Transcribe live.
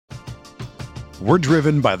We're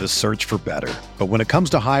driven by the search for better. But when it comes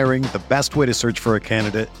to hiring, the best way to search for a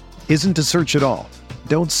candidate isn't to search at all.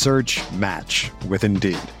 Don't search, match with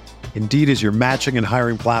Indeed. Indeed is your matching and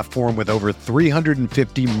hiring platform with over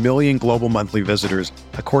 350 million global monthly visitors,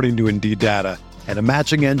 according to Indeed data, and a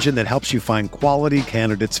matching engine that helps you find quality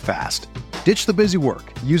candidates fast. Ditch the busy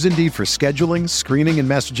work. Use Indeed for scheduling, screening, and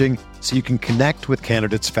messaging so you can connect with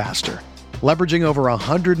candidates faster. Leveraging over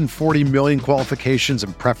 140 million qualifications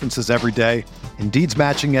and preferences every day, Indeed's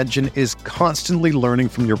matching engine is constantly learning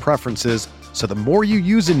from your preferences, so the more you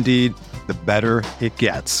use Indeed, the better it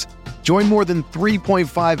gets. Join more than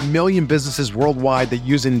 3.5 million businesses worldwide that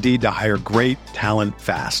use Indeed to hire great talent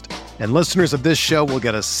fast. And listeners of this show will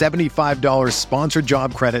get a $75 sponsored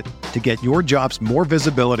job credit to get your jobs more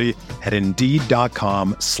visibility at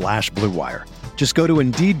Indeed.com/Blue Wire. Just go to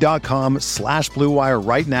Indeed.com/Blue Wire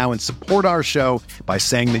right now and support our show by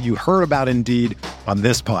saying that you heard about Indeed on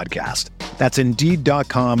this podcast. That's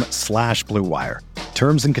Indeed.com/Blue Wire.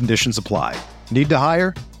 Terms and conditions apply. Need to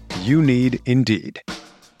hire? You need Indeed.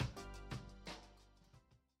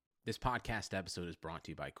 This podcast episode is brought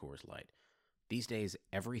to you by Coors Light. These days,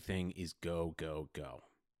 everything is go, go, go.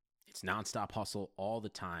 It's nonstop hustle all the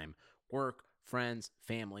time. Work, friends,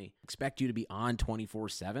 family, expect you to be on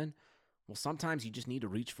 24/7. Well, sometimes you just need to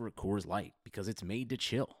reach for a Coors Light because it's made to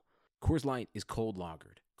chill. Coors Light is cold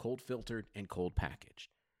lagered, cold filtered, and cold packaged.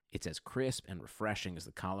 It's as crisp and refreshing as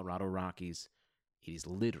the Colorado Rockies. It is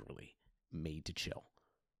literally made to chill.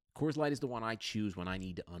 Coors Light is the one I choose when I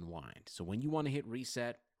need to unwind. So when you want to hit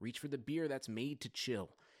reset, reach for the beer that's made to chill.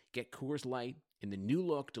 Get Coors Light in the new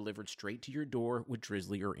look delivered straight to your door with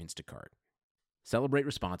Drizzly or Instacart. Celebrate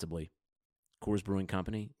responsibly. Coors Brewing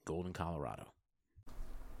Company, Golden, Colorado.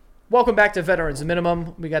 Welcome back to Veterans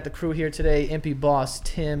Minimum. We got the crew here today. MP Boss,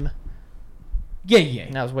 Tim. Yeah.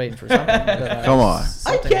 And I was waiting for something. Come on.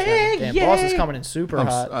 Damn, Boss is coming in super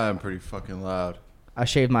hot. I'm pretty fucking loud. I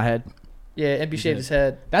shaved my head. Yeah, MP shaved his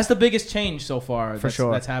head. That's the biggest change so far. For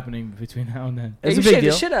sure. That's happening between now and then. Hey, It's you a big shaved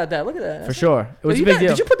deal. the shit out of that. Look at that. For sure. It was a big deal.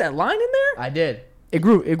 Did you put that line in there? I did. It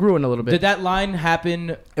grew in a little bit. Did that line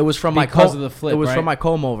happen? It was from because of the flip, It was right? from my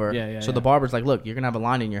comb over. Yeah. So the barber's like, look, you're going to have a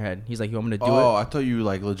line in your head. He's like, you want me to do Oh, it? I thought you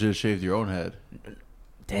like legit shaved your own head.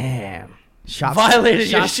 Damn. Violated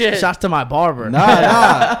your shit. Shots to my barber.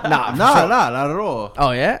 Nah, Nah, not at all.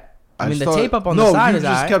 Oh, yeah? I mean, the thought- tape up on the side you is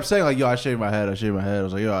just alright. kept saying like, yo, I shaved my head. I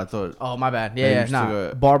was like, yo, I thought. Oh, my bad. you Yeah, just nah.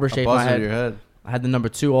 took a Barber shaved buzz my out head. of your head. I had the number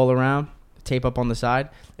 2 all around. Tape up on the side.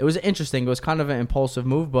 It was interesting. It was kind of an impulse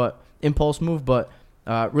move, but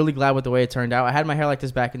really glad with the way it turned out. I had my hair like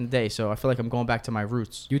this back in the day, so I feel like I'm going back to my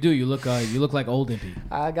roots. You do. You look like old Impy.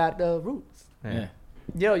 I got the roots. Yeah.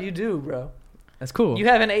 Yo, you do, bro. That's cool. You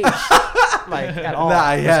haven't aged like at all. Nah,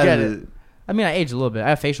 I Let's had get it. it. I mean, I aged a little bit. I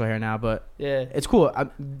have facial hair now, but Yeah. it's cool.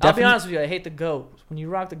 I'll be honest with you. I hate the goat. When you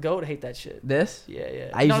rock the goat, I hate that shit. This? Yeah.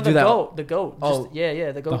 I used to do that. The goat. Oh.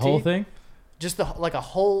 The goatee. The whole thing. Just like a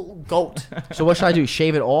whole goat. So what should I do?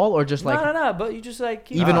 Shave it all or just like no. But you just like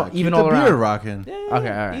keep, Even- Keep even the all beard around. rocking. Yeah, Okay,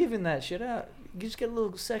 all right. even that shit out. You just get a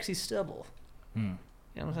little sexy stubble. You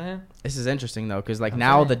know what I'm saying? This is interesting though, because like I'm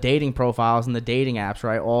now saying. the dating profiles and the dating apps,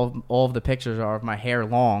 right? All of the pictures are of my hair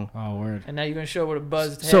long. Oh, word. And now you're gonna show with a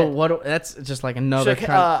buzzed head. So what? That's just like another So,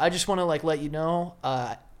 kind. I just want to like let you know.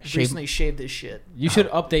 Shave- Recently shaved this shit. You should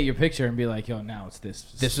update your picture and be like, yo, now it's this.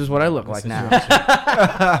 This is what I look This like is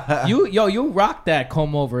now. you rocked that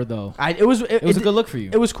comb over though. It was It was a good look for you.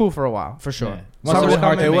 It was cool for a while, for sure. Yeah. Must have Summer's been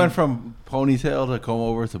hard coming. to It went from ponytail to comb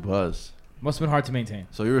over to buzz. Must have been hard to maintain.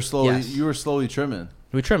 So you were slowly, Yes. trimming.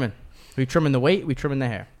 We trimming the weight. We trimming the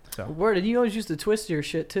hair. So Word, and you always used to twist your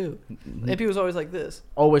shit too. AP was always like this.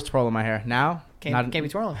 always twirling my hair. Now Can't be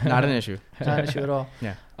twirling. not an issue. It's not an issue at all.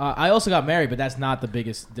 Yeah. I also got married, but that's not the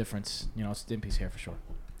biggest difference. You know, it's Stimpy's hair for sure.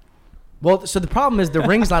 Well, so the problem is the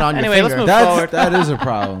ring's not on Anyway, your let's finger. move forward. That is a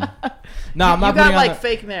problem. No, I'm not You got putting on like the-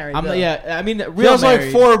 fake married. I'm though. yeah. I mean, He real has like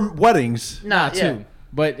married. 4 weddings. Nah, Not yeah. two.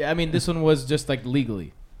 But I mean, this one was just like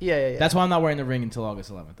legally. Yeah. That's why I'm not wearing the ring until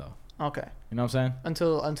August 11th, though. Okay. You know what I'm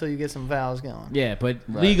saying? Until you get some vows going. Yeah, but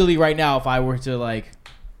Right. legally right now, if I were to like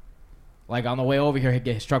on the way over here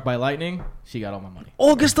get struck by lightning, she got all my money.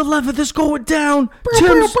 August 11th is going down.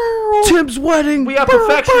 Tim's wedding. We got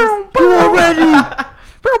perfection. You already.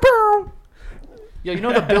 Yo, you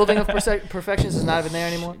know the building of Perfections is not even there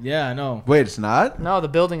anymore? Yeah, I know. Wait, it's not? No, the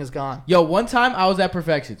building is gone. Yo, one time I was at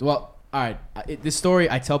Perfections. Well, all right. This story,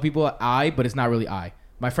 I tell people but it's not really I.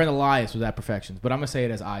 My friend Elias was at Perfections, but I'm going to say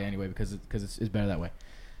it as I anyway because it's better that way.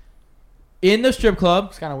 In the strip club.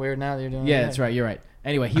 It's kind of weird now that you're doing it. Yeah, that's right. You're right.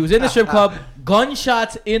 Anyway, he was in the strip club.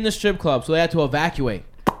 Gunshots in the strip club, so they had to evacuate,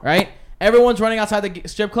 right? Everyone's running outside the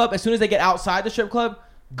strip club. As soon as they get outside the strip club,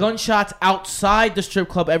 Gunshots outside the strip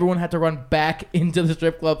club. Everyone had to run back into the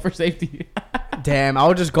strip club for safety. Damn, I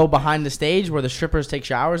would just go behind the stage where the strippers take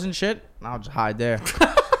showers and shit. And I'll just hide there.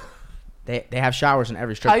 They have showers in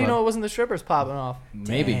every strip How club. you know it wasn't the strippers popping off?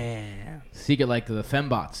 Maybe. Damn. Secret like the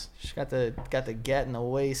fembots. She got the get in the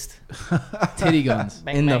waist. Titty guns.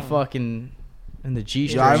 Bang, In the bang. fucking in the G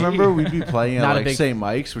string. Yeah, I remember we'd be playing at Not a like big- St.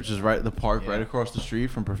 Mike's, which is right the park right across the street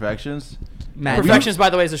from Perfections. Matt, Perfections, by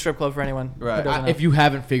the way, is a strip club for anyone. who Right. doesn't know. If you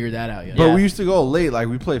haven't figured that out yet. But Yeah. we used to go late, like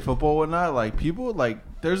we played football and whatnot. Like people, like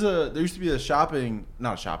there used to be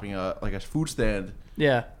a like a food stand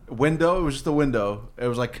Yeah. window. It was just a window. It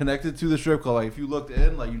was like connected to the strip club. Like if you looked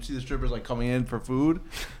in, like you'd see the strippers like coming in for food.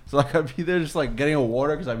 So like I'd be there just like getting a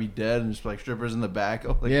water because I'd be dead and just like strippers in the back.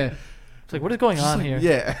 Like, Yeah. It's like, what is going just, on like, here?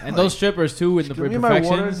 Yeah, And those strippers too in the give me my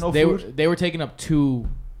water, Perfections, no they were food. they were taking up 2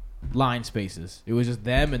 line spaces. It was just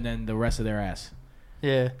them and then the rest of their ass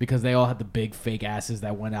Yeah. because they all had the big fake asses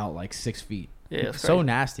that went out like 6 feet. Yeah. It's so crazy.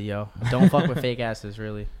 nasty, yo. Don't fuck with fake asses,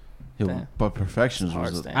 really. Yeah, but Perfections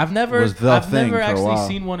Hard was stand. I've never Was the thing for a actually while.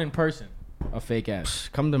 seen one in person. A fake ass.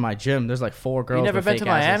 Come to my gym. There's like 4 girls. You never with been fake to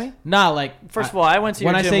asses. Miami? Nah, like First of all, I went to your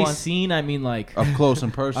when I gym say once. seen, I mean like up close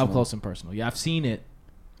and personal. up close and personal. Yeah, I've seen it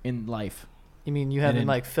in life. You mean you And haven't in-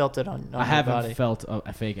 like felt it on I your haven't body? felt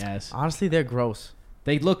a fake ass. Honestly, they're gross.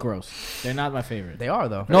 They look gross. They're not my favorite. They are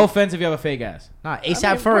though. No offense if you have a fake ass. Nah, I mean,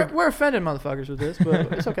 ASAP Ferg. we're offended motherfuckers with this,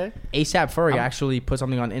 but it's okay. ASAP Ferg actually put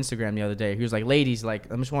something on Instagram the other day. He was like, "Ladies,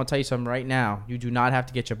 like, I just want to tell you something right now. You do not have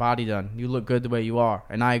to get your body done. You look good the way you are."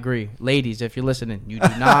 And I agree, ladies, if you're listening, you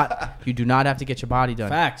do not have to get your body done.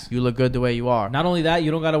 Facts. You look good the way you are. Not only that, you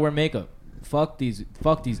don't gotta wear makeup. Fuck these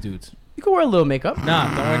dudes. You can wear a little makeup. Nah,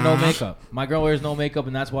 don't wear no makeup. My girl wears no makeup,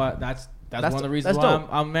 and that's why that's one of the reasons that's why dope.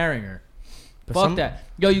 I'm marrying her. But Fuck some- that.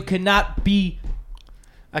 Yo, you cannot be.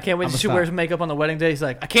 I can't wait I'ma till she stop. wears makeup on the wedding day. He's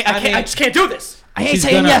like, I mean- I just can't do this. I ain't She's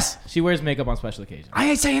saying gonna- yes. She wears makeup on special occasions. I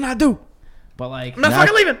ain't saying I do. But like, I'm not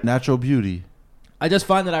fucking leaving. Natural beauty. I just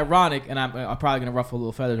find it ironic, and I'm probably gonna ruffle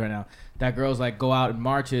little feathers right now. That girls like go out in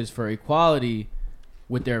marches for equality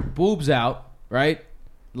with their boobs out, right?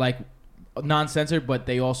 Like non-censored, but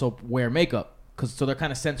they also wear makeup so they're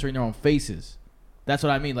kind of censoring their own faces. That's what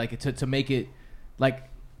I mean. Like to make it like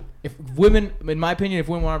if women, in my opinion, if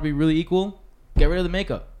women want to be really equal, get rid of the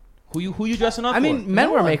makeup. Who you dressing up I for? mean, men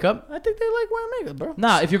No wear one. makeup. I think they like wearing makeup, bro.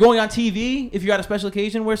 Nah, if you're going on TV, if you're at a special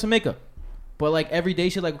occasion, wear some makeup. But like every day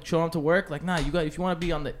shit, like showing up to work, like nah, you got if you want to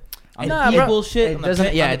be on the Nah, bro. equal shit, It on the doesn't-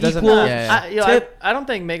 pe- yeah, on it the doesn't- equal yeah, tip. I don't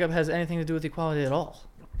think makeup has anything to do with equality at all.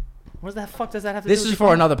 What the fuck does that have to This do is with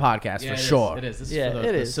for another podcast Yeah, for it is, sure. It is. This Yeah, is for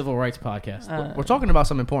it the is. civil rights podcast. We're talking about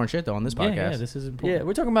some important shit though on this podcast. Yeah, this is important. Yeah,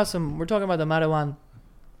 we're talking about the marijuana.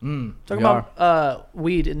 Mm. Talking We about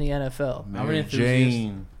weed in the NFL. I'm an Mary enthusiast.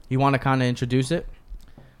 Jane. You want to kind of introduce it?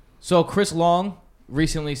 So Chris Long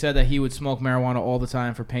recently said that he would smoke marijuana all the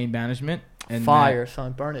time for pain management. And Fire,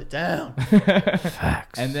 son, burn it down.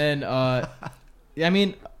 Facts. And then, I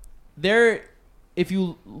mean, if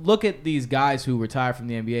you look at these guys who retire from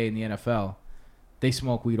the NBA and the NFL, they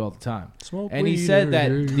smoke weed all the time. And he said that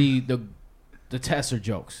the tests are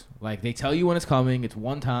jokes. Like they tell you when it's coming. It's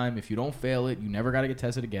one time. If you don't fail it, you never got to get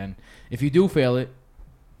tested again. If you do fail it,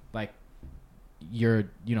 like you're,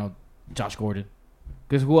 Josh Gordon.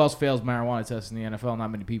 Because who else fails marijuana tests in the NFL? Not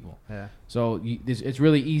many people. Yeah. So it's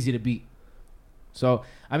really easy to beat. So,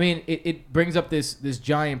 I mean, it brings up this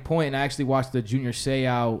giant point. And I actually watched the Junior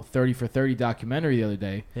Seau 30 for 30 documentary the other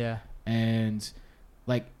day. Yeah. And,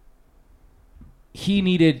 like, he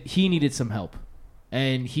needed some help.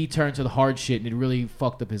 And he turned to the hard shit, and it really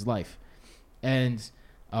fucked up his life. And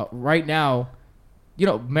right now,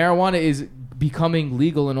 marijuana is becoming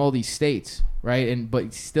legal in all these states, right?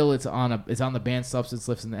 But still, it's on the banned substance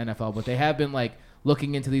list in the NFL. But they have been like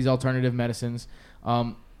looking into these alternative medicines.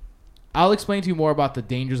 I'll explain to you more about the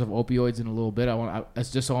dangers of opioids in a little bit.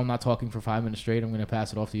 It's just so I'm not talking for 5 minutes straight. I'm going to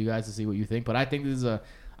pass it off to you guys to see what you think. But I think it's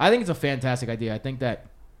a fantastic idea. I think that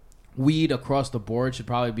weed across the board should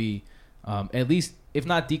probably be at least, if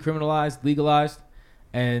not decriminalized, legalized.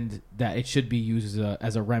 And that it should be used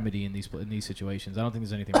as a remedy in these situations. I don't think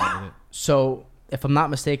there's anything wrong with it. So, if I'm not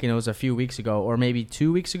mistaken, it was a few weeks ago, or maybe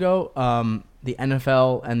 2 weeks ago, the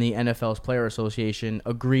NFL and the NFL's Player Association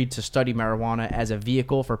agreed to study marijuana as a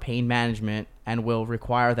vehicle for pain management and will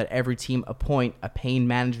require that every team appoint a pain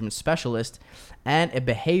management specialist and a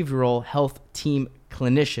behavioral health team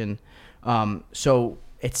clinician. So,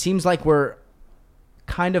 it seems like we're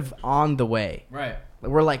kind of on the way. Right.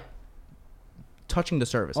 We're like touching the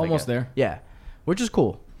surface. I Almost guess. there. Yeah, which is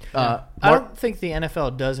cool. I don't think the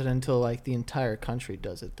NFL does it until like the entire country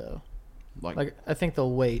does it though. Like I think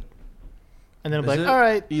they'll wait. and then Is it'll be it like, all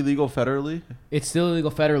right. illegal federally? It's still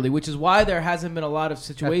illegal federally, which is why there hasn't been a lot of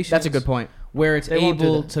situations. That's a good point. Where it's They won't do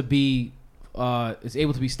able that. to be,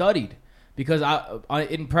 studied. Because I,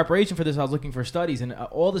 in preparation for this, I was looking for studies, and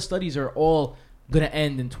all the studies are all going to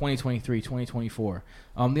end in 2023, 2024.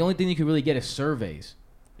 The only thing you can really get is surveys.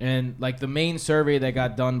 And like the main survey that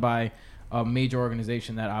got done by a major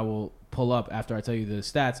organization that I will pull up after I tell you the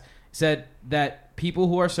stats said that people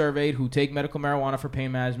who are surveyed who take medical marijuana for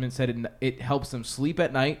pain management said it helps them sleep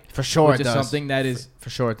at night. For sure which it is does. something that is For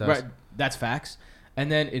sure it does. right. That's facts.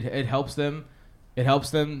 And then it helps them. It helps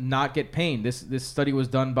them not get pain. This study was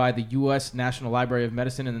done by the U.S. National Library of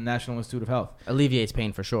Medicine and the National Institute of Health. Alleviates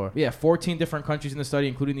pain for sure. Yeah, 14 different countries in the study,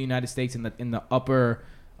 including the United States in the upper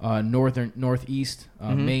northeast,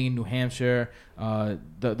 Maine, New Hampshire,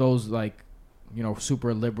 those like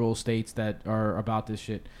super liberal states that are about this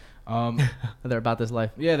shit. They're about this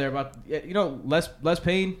life. Yeah, they're about less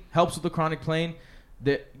pain helps with the chronic pain.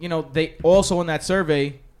 They also in that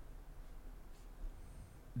survey.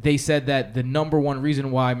 They said that the number one reason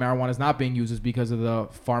why marijuana is not being used is because of the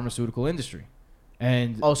pharmaceutical industry,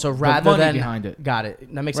 and Oh, so the rather money than behind it. Got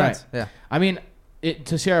it. That makes Right. sense. Yeah. I mean,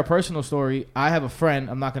 to share a personal story, I have a friend.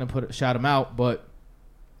 I'm not gonna shout him out, but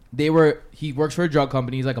he works for a drug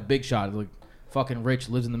company. He's like a big shot, like fucking rich,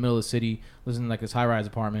 lives in the middle of the city, lives in like this high rise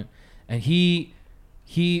apartment, and he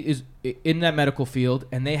is in that medical field,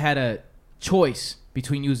 and they had a choice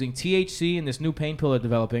between using THC in this new pain pill they're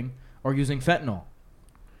developing or using fentanyl.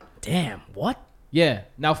 Damn. What? Yeah.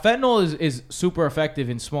 Now, fentanyl is super effective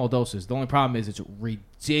in small doses. The only problem is it's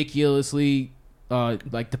ridiculously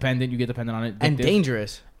dependent. You get dependent on it. And addictive,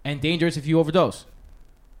 dangerous. and dangerous if you overdose.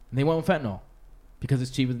 And they went with fentanyl because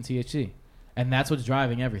it's cheaper than THC. And that's what's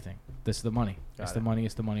driving everything. This is the money. It's the money.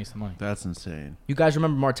 It's the money. It's the money. That's insane. You guys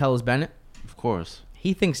remember Martellus Bennett? Of course.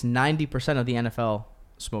 He thinks 90% of the NFL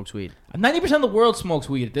smokes weed. 90% of the world smokes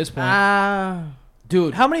weed at this point.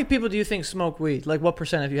 Dude, How many people do you think smoke weed? Like, what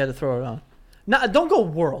percent if you had to throw it on? Don't go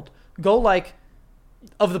world. Go, like,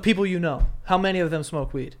 of the people you know. How many of them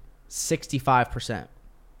smoke weed? 65%.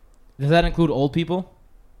 does that include old people?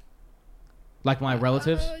 Like my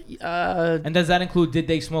relatives? And does that include did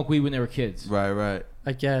they smoke weed when they were kids? Right.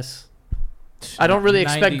 I guess. I don't really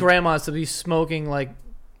 90 expect grandmas to be smoking, like,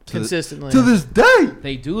 consistently. To this day.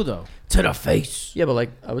 They do, though. To the face. Yeah, but,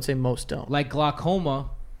 like, I would say most don't. Like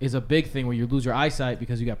glaucoma is a big thing where you lose your eyesight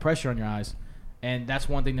because you got pressure on your eyes. And that's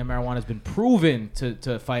one thing that marijuana has been proven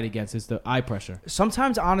to fight against is the eye pressure.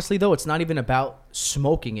 Sometimes, honestly, though, it's not even about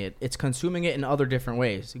smoking it. It's consuming it in other different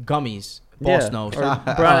ways. Gummies, boss nose,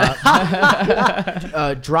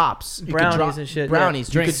 drops, You could brownies and shit.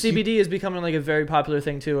 Brownies. Yeah. You could CBD is becoming like a very popular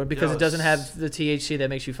thing too, because Yo, it doesn't have the THC that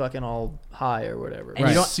makes you fucking all high or whatever. And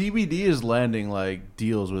you don't- CBD is landing like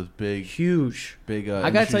deals with big Huge. I gotta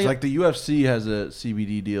industries. tell you- Like the UFC has a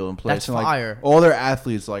CBD deal in place. That's and like fire. all their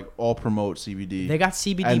athletes like all promote CBD. They got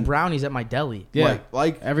CBD And- brownies at my deli. Yeah.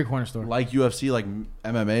 like Every corner store. UFC, like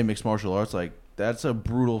MMA, mixed martial arts. Like that's a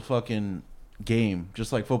brutal fucking game,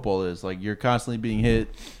 just like football is. Like you're constantly being hit.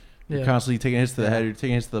 You're Yeah. constantly taking hits to the head. You're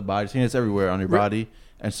taking hits to the body. You're taking hits everywhere on your body.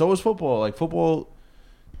 And so is football. Like football,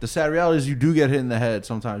 the sad reality is you do get hit in the head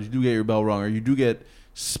sometimes. You do get your bell rung, or you do get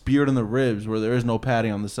speared in the ribs where there is no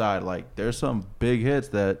padding on the side. Like there's some big hits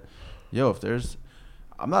that, if there's,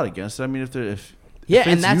 I'm not against it. I mean, if Yeah, if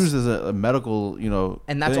and it's that's- used as a medical,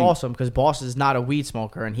 And that's thing. awesome because Boss is not a weed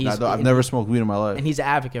smoker, and I've never smoked weed in my life. and he's an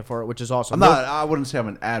advocate for it, which is awesome. I wouldn't say I'm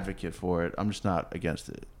an advocate for it. I'm just not against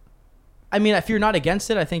it. I mean, if you're not against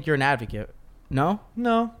it, I think you're an advocate. No?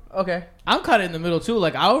 No. Okay. I'm kind of in the middle too.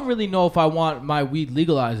 Like I don't really know if I want my weed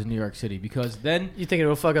legalized in New York City because then You think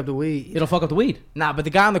it'll fuck up the weed? it'll fuck up the weed. Nah, but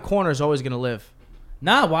the guy on the corner is always going to live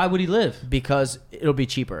Nah, why would he live? because it'll be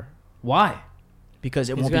cheaper. Why? Because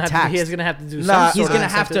it He's won't be gonna have taxed. to, he's gonna have to do Nah, some He's sort gonna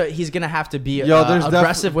of have to. incentive. He's gonna have to be There's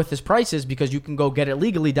aggressive with his prices because you can go get it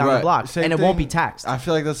legally down the Right. block, Same and it won't thing- be taxed. I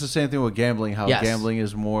feel like that's the same thing with gambling. How Yes. gambling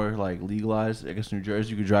is more like legalized. I guess New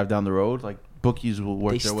Jersey, you could drive down the road. Like bookies will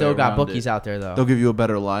work. They their way still got around bookies it. out there though. They'll give you a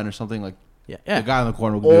better line or something. Like Yeah, the guy on the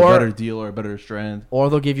corner will give you Or- a better deal or a better strand.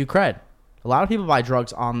 or they'll give you cred. A lot of people buy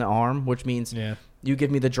drugs on the arm, which means Yeah. you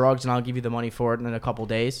give me the drugs and I'll give you the money for it in a couple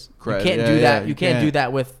days. Cred. You can't Yeah, do yeah, that. you You can't do can't.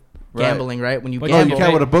 that with Right. gambling, right? When you But Oh, you gamble,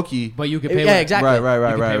 can't with a bookie. But you can pay. Yeah, with, exactly. Right, You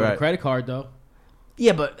can pay with a right. credit card though.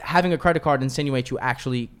 Yeah, but having a credit card insinuates you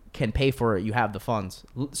actually can pay for it. You have the funds.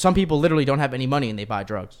 Some people literally don't have any money and they buy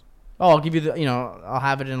drugs. Oh, I'll give you I'll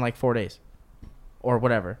have it in like 4 days, or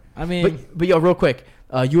whatever. I mean, But yo, real quick,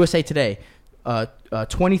 USA Today,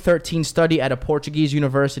 2013 study at a Portuguese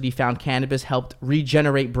university found cannabis helped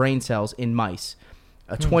regenerate brain cells in mice.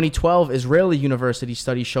 A 2012 Israeli university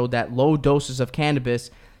study showed that low doses of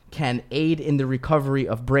cannabis can aid in the recovery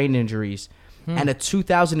of brain injuries. And a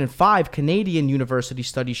 2005 Canadian university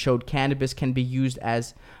study showed cannabis can be used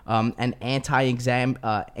as an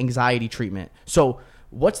anti-anxiety treatment. So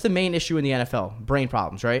what's the main issue in the NFL? Brain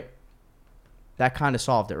problems, right? That kind of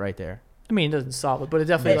solved it right there. I mean, it doesn't solve it, but it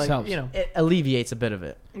definitely, It like, helps. you know. It alleviates a bit of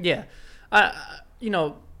it. Yeah. You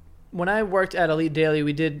know, when I worked at Elite Daily,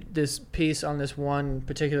 we did this piece on this one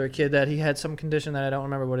particular kid that he had some condition that I don't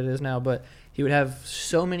remember what it is now, but he would have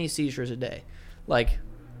so many seizures a day, like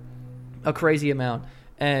a crazy amount.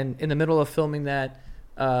 And in the middle of filming that,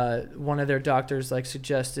 one of their doctors like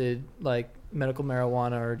suggested like medical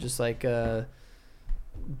marijuana or just like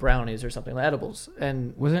brownies or something, like edibles.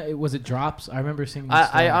 And Was it drops? I remember seeing this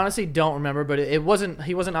I honestly don't remember, but it wasn't.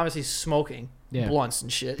 He wasn't obviously smoking blunts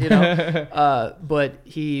and shit, you know. But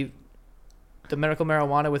the medical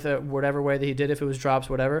marijuana with whatever way that he did, if it was drops,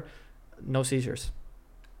 whatever, no seizures,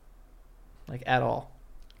 like at all.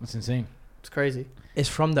 It's insane. It's crazy. It's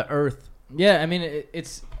from the earth. Yeah, I mean,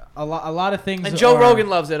 it's a lot of things. And Joe Rogan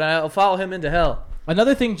loves it. I'll follow him into hell.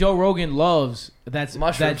 Another thing Joe Rogan loves that's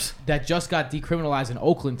Mushrooms. that just got decriminalized in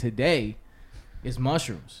Oakland today is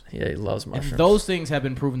mushrooms. Yeah, he loves mushrooms. And those things have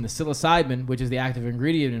been proven. The psilocybin, which is the active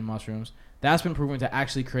ingredient in mushrooms, that's been proven to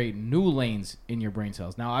actually create new lanes in your brain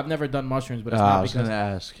cells. Now, I've never done mushrooms, but it's I not was because gonna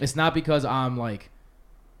ask. it's not because I'm like,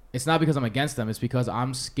 it's not because I'm against them. It's because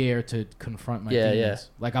I'm scared to confront my demons. Yeah.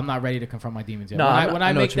 Like I'm not ready to confront my demons yet. No, when I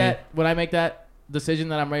I know make what you mean. that when I make that decision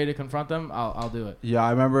that I'm ready to confront them, I'll do it. Yeah, I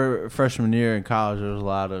remember freshman year in college, there was a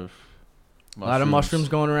lot of Mushrooms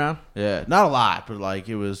going around. Yeah, not a lot, but like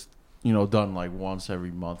it was, done like once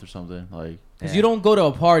every month or something. Like, Because you don't go to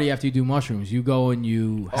a party after you do mushrooms. You go and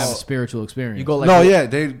you have Oh. a spiritual experience. You go like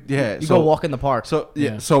you go walk in the park. So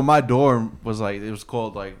Yeah. so my dorm was like, it was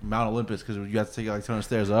called like Mount Olympus because you have to take like 200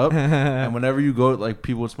 stairs up, and whenever you go, like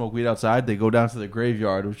people would smoke weed outside, they go down to the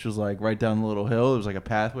graveyard, which was like right down the little hill. There was like a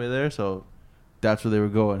pathway there, so that's where they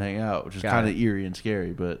would go and hang out, which is Got kind of it. eerie and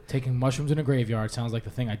scary, but Taking mushrooms in a graveyard sounds like the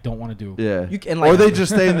thing I don't want to do. yeah. You can, Or like- they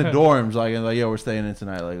just stay in the dorms, like, and like, yo, we're staying in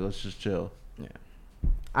tonight, like, let's just chill.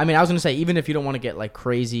 I mean, I was gonna say, even if you don't want to get like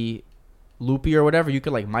crazy loopy or whatever, you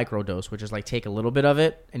could like microdose, which is like take a little bit of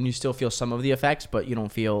it and you still feel some of the effects, but you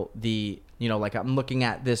don't feel the, like I'm looking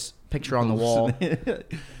at this picture on the wall.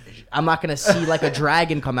 I'm not gonna see like a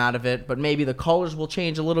dragon come out of it, but maybe the colors will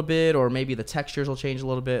change a little bit, or maybe the textures will change a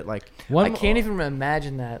little bit. Like I can't even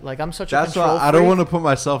imagine that. Like I'm such a That's control why I don't freak. want to put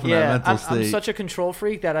myself in that Yeah, mental I'm state. such a control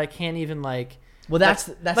freak that I can't even like. well, that's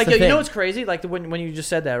like the yo, thing. you know what's crazy? Like when you just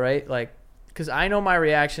said that, right? Like, because I know my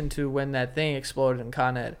reaction to when that thing exploded in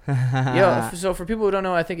Con Ed. So for people who don't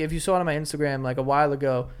know, I think if you saw it on my Instagram like a while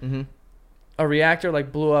ago, Mm-hmm. a reactor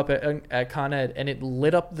like blew up at Con Ed and it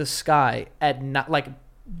lit up the sky at like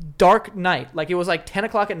dark night. Like it was like 10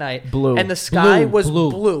 o'clock at night. Blue. And the sky Blue. was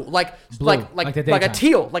Blue. blue. Like Blue. like Like the a daytime.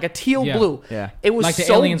 teal Yeah. blue. Yeah. It was Like the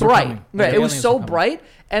so aliens were bright. coming. Right, Like it the was aliens so were coming. bright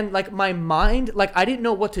and like my mind, like I didn't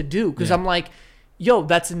know what to do because Yeah. I'm like, yo,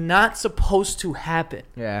 that's not supposed to happen.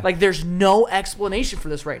 Yeah. Like there's no explanation for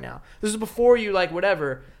this right now. This is before you like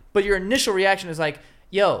whatever, but your initial reaction is like,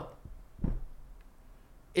 yo,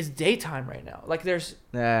 it's daytime right now. Like there's,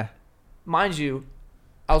 Yeah. mind you,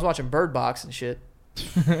 I was watching Bird Box and shit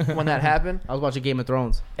when that happened. I was watching Game of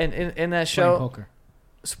Thrones. And in that Playing show, poker.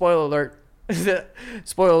 spoiler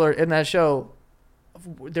alert, in that show,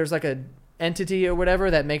 there's like a entity or whatever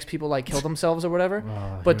that makes people like kill themselves or whatever.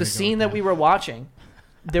 But the scene that we were watching,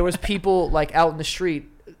 there was people like out in the street,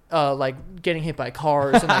 like getting hit by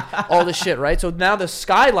cars and like all this shit, right? So now the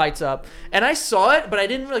sky lights up, and I saw it, but I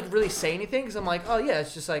didn't really say anything because I'm like, oh yeah,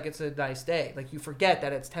 it's just like it's a nice day. Like you forget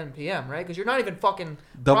that it's 10 p.m. right? Because you're not even fucking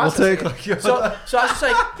Double processing take, it. like, yo. So I was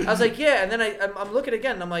just like, yeah, and then I'm looking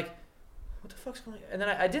again, and I'm like, what the fuck's going on? And then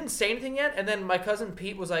I didn't say anything yet, and then my cousin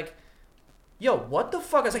Pete was like, yo, what the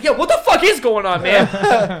fuck? I was like, yo, what the fuck is going on,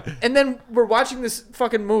 man? And then we're watching this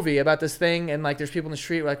fucking movie about this thing, and like there's people in the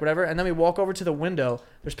street, like whatever, and then we walk over to the window.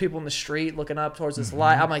 There's people in the street looking up towards this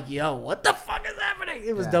light. I'm like, yo, what the fuck is happening?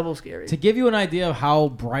 It was double scary. To give you an idea of how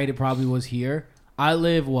bright it probably was here, I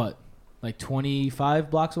live like 25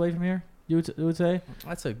 blocks away from here. You would say?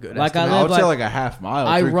 That's a good. Like estimate. I live would say like- like a half mile,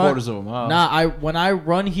 I three run- quarters of a mile. Nah, when I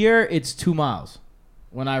run here, it's 2 miles.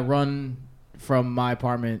 When I run from my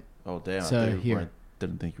apartment, Oh damn! So I thought you here. were-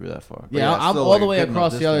 didn't think you were that far. But yeah, it's I'm still, all like, the a way good enough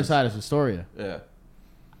across the other distance. side of Astoria. Yeah.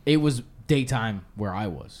 It was daytime where I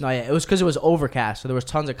was. No, yeah, it was because it was overcast, so there was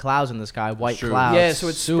tons of clouds in the sky, white True. clouds. Yeah, so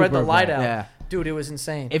it spread the Super light bright. out. Yeah. Dude, it was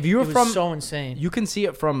insane. If you were it was from- so insane. You can see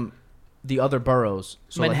it from the other boroughs.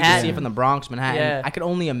 So like you can Manhattan. see it from the Bronx, Manhattan. Yeah. I could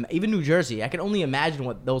only even New Jersey. I can only imagine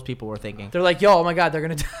what those people were thinking. They're like, yo, oh my God, they're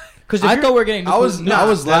going to die. Because I thought we were getting. I was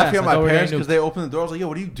laughing at my parents because because they opened the door. I was like, "Yo,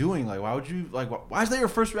 what are you doing? Like, why would you like? Why is that your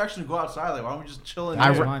first reaction to go outside? Like, why don't we just chill in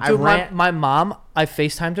I here?" ra- Dude, ran- my mom, I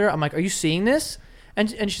FaceTimed her. I'm like, are you seeing this? And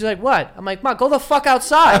she's like, what? I'm like, Mom, go the fuck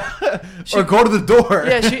outside. Or go to the door.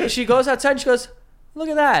 Yeah, she goes outside and she goes, look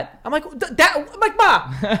at that. I'm like, I'm like, Ma,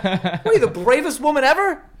 what are you, the bravest woman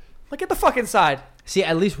ever? Like, get the fuck inside. See,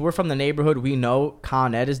 at least we're from the neighborhood. We know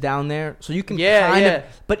Con Ed is down there, so you can Yeah, kind yeah. of.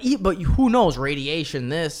 But who knows? Radiation,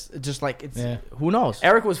 this just like it's who knows?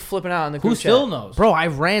 Eric was flipping out in the group Who chat. still knows? Bro, I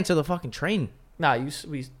ran to the fucking train. Nah,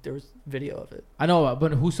 there was video of it. I know,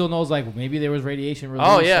 but who still knows? Like maybe there was radiation release.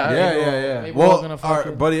 Oh, yeah. Yeah. Maybe we're all Well, gonna our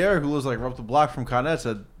fucking- buddy Eric, who lives like up the block from Con Ed,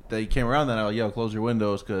 said that he came around. Then I was like, "Yo, close your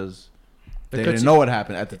windows," because they didn't know what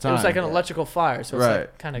happened at the time. It was like an electrical fire, so it's Right.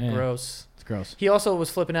 like kind of Yeah. gross. It's gross. He also was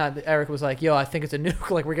flipping out. Eric was like, yo, I think it's a nuke.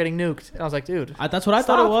 Like, we're getting nuked. And I was like, dude. That's what I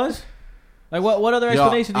thought it Stop. was. Like what other Yo,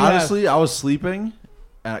 explanation do you have? honestly, I was sleeping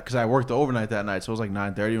because I worked the overnight that night, so it was like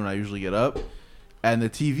 9:30 when I usually get up, and the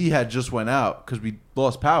TV had just went out because we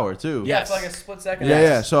lost power too. Yeah, for like a split second.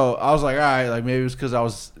 Yeah. So I was like, all right, like maybe it was because I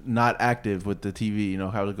was not active with the TV. You know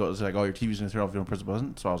how it goes. It's like, oh, your TV's gonna turn off if you don't press the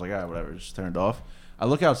button. So I was like, all right, whatever, just turned off. I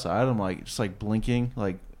look outside. I'm like, just like blinking,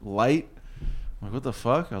 like light. I'm like, what the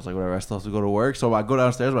fuck? I was like, whatever. I still have to go to work. So I go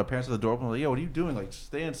downstairs. My parents at the door. I'm like, yo, what are you doing? Like,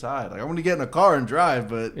 stay inside. Like, I'm gonna get in a car and drive,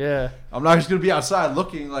 but Yeah. I'm not just gonna be outside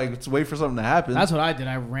looking like to wait for something to happen. That's what I did.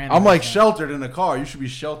 I ran. I'm like outside. sheltered in a car. You should be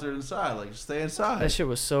sheltered inside. Like, just stay inside. That shit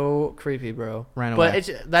was so creepy, bro. Ran But away. it's,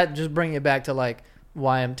 that just bringing it back to, like,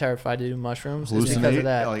 why I'm terrified to do mushrooms is because Hallucinate. of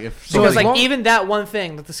that. Like, if Because somebody- like even that one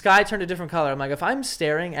thing, that the sky turned a different color. I'm like, if I'm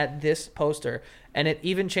staring at this poster and it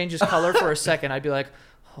even changes color for a second, I'd be like,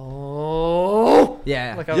 oh,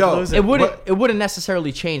 Yeah. like I was Yo, losing. It wouldn't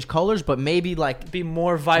necessarily change colors, but maybe like be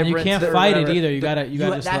more And vibrant. you can't or fight it whatever. either. You gotta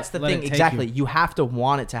just that's let the thing it take exactly. you. You have to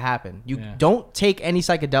want it to happen. You Yeah. don't take any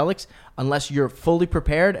psychedelics unless you're fully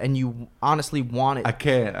prepared and you honestly want it. I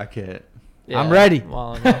can't. I'm ready.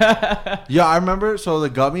 Well, no. Yeah, I remember. So the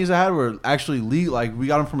gummies I had were actually legal. Like, we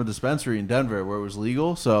got them from a dispensary in Denver where it was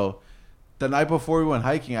legal. So the night before we went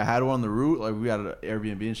hiking, I had one on the route. Like, we had an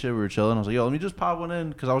Airbnb and shit. We were chilling. I was like, yo, let me just pop one in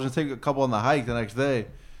because I was gonna take a couple on the hike the next day.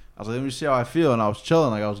 I was like, let me see how I feel, and I was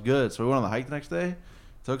chilling. Like, I was good. So we went on the hike the next day.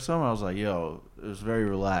 Took some. I was like, yo, it was very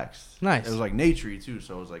relaxed. Nice. It was like naturey too,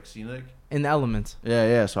 so it was like scenic. In the elements.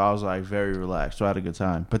 Yeah. So I was like very relaxed. So I had a good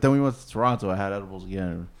time. But then we went to Toronto. I had edibles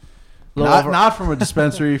again. Little over- Not from a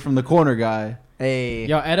dispensary, from the corner guy. Hey.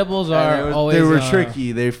 Yo, edibles And are always. they were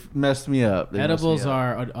tricky. They messed me up. Edibles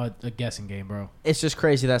are a guessing game, bro. It's just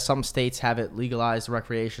crazy that some states have it legalized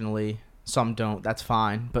recreationally, some don't. That's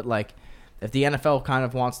fine. But like if the NFL kind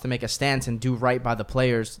of wants to make a stance and do right by the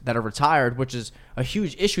players that are retired, which is a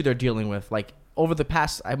huge issue they're dealing with, like over the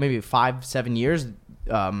past maybe 5-7 years,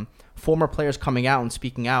 former players coming out and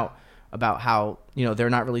speaking out about how, you know, they're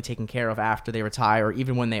not really taken care of after they retire, or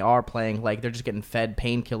even when they are playing, like they're just getting fed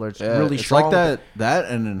painkillers really it's strong. like that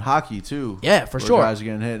and in hockey too. Yeah, for where sure. Guys are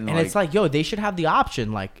getting hit, And it's like, yo, they should have the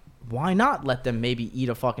option. Like, why not let them maybe eat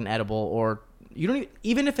a fucking edible, or you don't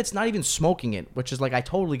even if it's not even smoking it, which is like, I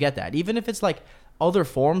totally get that. Even if it's like other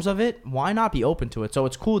forms of it, why not be open to it? So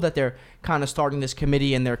it's cool that they're kind of starting this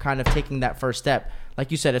committee and they're kind of taking that first step.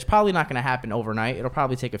 Like you said, it's probably not going to happen overnight. It'll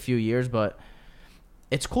probably take a few years, but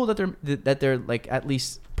it's cool that they're like at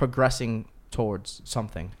least progressing towards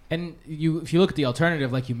something. And if you look at the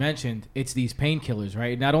alternative, like you mentioned, it's these painkillers,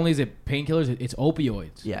 right? Not only is it painkillers, it's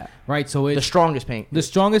opioids. Yeah. Right. So it's The strongest pain. the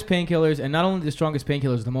strongest painkillers, and not only the strongest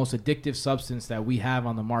painkillers, the most addictive substance that we have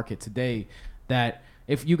on the market today. That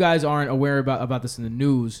if you guys aren't aware about this in the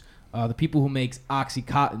news, the people who makes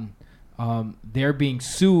OxyContin, they're being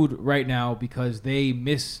sued right now because they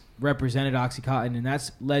misrepresented OxyContin, and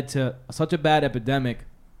that's led to such a bad epidemic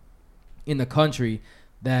in the country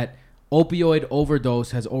that opioid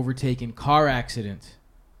overdose has overtaken car accident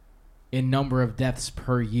in number of deaths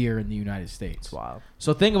per year in the United States. Wow.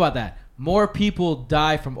 So think about that. More people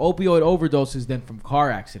die from opioid overdoses than from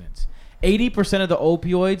car accidents. 80% of the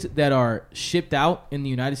opioids that are shipped out in the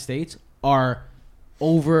United States are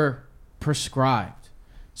overprescribed.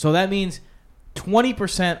 So that means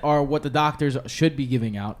 20% are what the doctors should be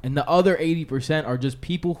giving out, and the other 80% are just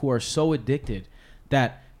people who are so addicted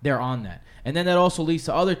that they're on that. And then that also leads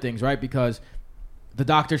to other things, right? Because the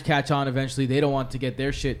doctors catch on eventually. They don't want to get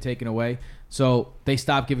their shit taken away, so they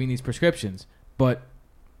stop giving these prescriptions. But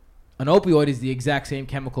an opioid is the exact same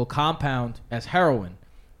chemical compound as heroin.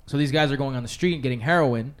 So these guys are going on the street and getting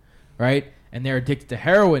heroin, right? And they're addicted to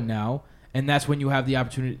heroin now, and that's when you have the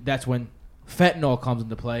opportunity. That's when fentanyl comes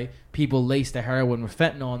into play. People lace the heroin with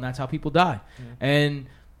fentanyl, and that's how people die. And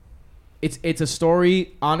it's a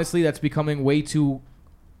story, honestly, that's becoming way too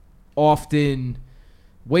often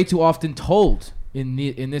told in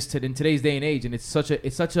today's day and age. And it's such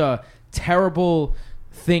a terrible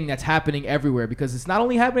thing that's happening everywhere, because it's not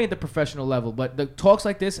only happening at the professional level, but the talks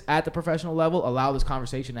like this at the professional level allow this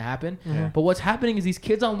conversation to happen. But what's happening is these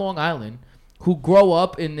kids on Long Island who grow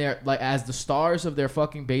up in their as the stars of their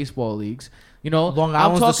fucking baseball leagues. Long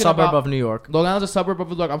Island's a suburb of New York. Long Island's a suburb of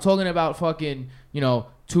New York. I'm talking about fucking,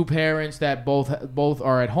 two parents that both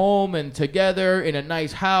are at home and together in a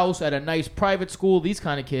nice house at a nice private school, these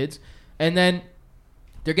kind of kids. And then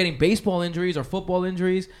they're getting baseball injuries or football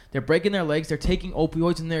injuries. They're breaking their legs. They're taking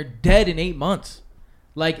opioids, and they're dead in 8 months.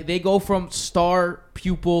 Like, they go from star,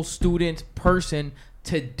 pupil, student, person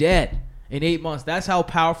to dead in 8 months. That's how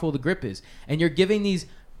powerful the grip is. And you're giving these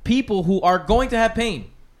people who are going to have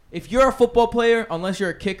pain. If you're a football player, unless you're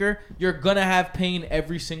a kicker, you're going to have pain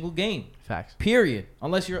every single game. Facts. Period.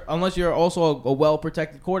 Unless you're also a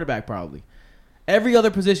well-protected quarterback, probably. Every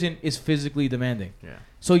other position is physically demanding. Yeah.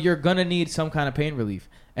 So you're going to need some kind of pain relief.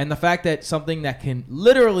 And the fact that something that can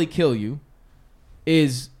literally kill you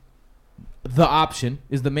is the option,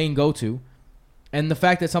 is the main go-to. And the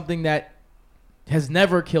fact that something that has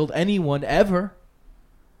never killed anyone ever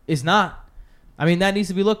is not. I mean, that needs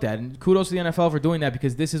to be looked at. And kudos to the NFL for doing that,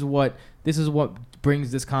 because this is what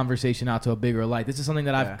brings this conversation out to a bigger light. This is something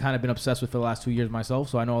that I've kind of been obsessed with for the last 2 years myself,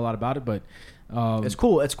 so I know a lot about it. But it's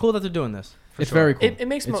cool. It's cool that they're doing this. It's very cool. It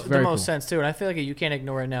makes the most sense, too. And I feel like you can't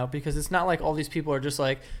ignore it now, because it's not like all these people are just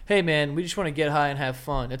like, hey, man, we just want to get high and have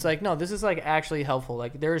fun. It's like, no, this is like actually helpful.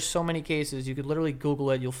 Like, there's so many cases. You could literally Google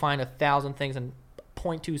it. You'll find 1,000 things in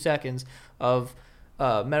 0.2 seconds of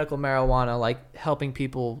medical marijuana, like, helping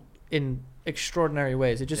people in extraordinary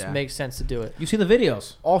ways. It just makes sense to do it. You see the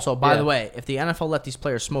videos. Also, by the way, if the NFL let these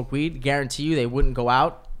players smoke weed, guarantee you they wouldn't go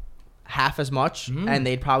out half as much, and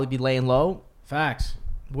they'd probably be laying low. Facts.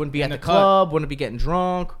 Wouldn't be at the club, wouldn't be getting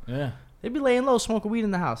drunk. Yeah. They'd be laying low, smoking weed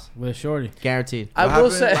in the house. With a shorty. Guaranteed. I will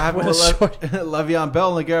say, Le'Veon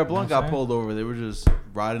Bell and LeGarrette Blount got pulled over. They were just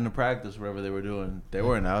riding to practice, whatever they were doing. They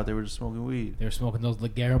weren't out. They were just smoking weed. They were smoking those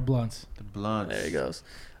LeGarrette blunts. The blunts. There he goes.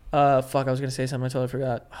 Fuck, I was going to say something. I totally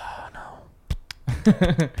forgot. Oh, no.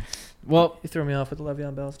 Well, you threw me off with the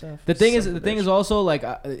Le'Veon Bell stuff. The thing is also, like,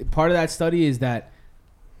 part of that study is that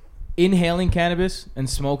inhaling cannabis and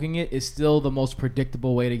smoking it is still the most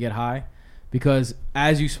predictable way to get high, because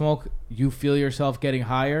as you smoke, you feel yourself getting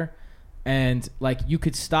higher, and like you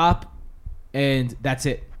could stop, and that's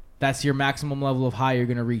it. That's your maximum level of high you're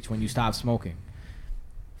gonna reach when you stop smoking.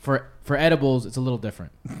 For edibles, it's a little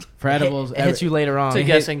different. For edibles, it hits you later on. It's a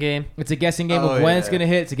guessing game. It's a guessing game of when it's going to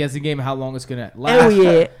hit. It's a guessing game of how long it's going to last. Oh,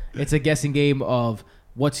 yeah. It's a guessing game of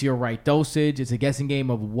what's your right dosage. It's a guessing game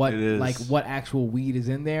of what actual weed is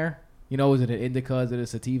in there. Is it an indica? Is it a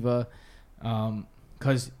sativa?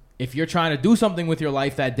 Because if you're trying to do something with your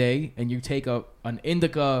life that day and you take an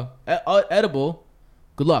indica edible,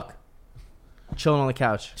 good luck. Chilling on the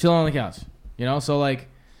couch. So like,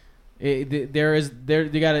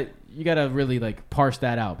 you gotta really like parse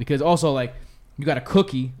that out, because also like you got a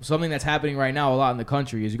cookie. Something that's happening right now a lot in the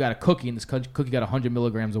country is you got a cookie, and this cookie got 100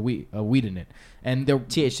 milligrams of weed in it, and they're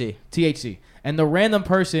THC, and the random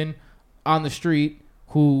person on the street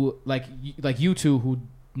who like you two who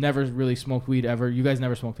never really smoked weed ever. You guys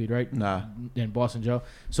never smoked weed, right? Nah. In Boston Joe.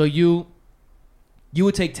 So you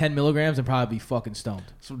would take 10 milligrams and probably be fucking stoned.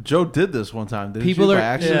 So Joe did this one time. People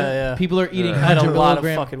are eating 100 I had a lot of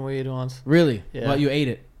milligram. fucking weed once. Really? Yeah. Well, you ate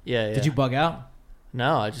it. Yeah. Did you bug out?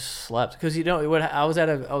 No, I just slept, because what I was at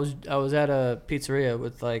a pizzeria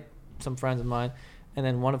with like some friends of mine, and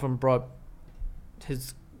then one of them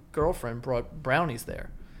his girlfriend brought brownies there,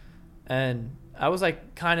 and I was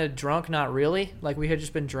like kind of drunk, not really, like we had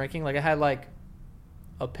just been drinking, like I had like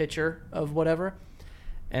a pitcher of whatever,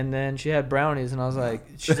 and then she had brownies, and I was like,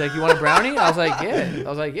 she's like, you want a brownie? I was like,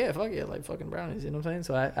 yeah, fuck yeah, like fucking brownies, you know what I'm saying?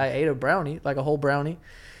 So I ate a brownie, like a whole brownie,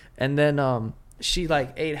 and then she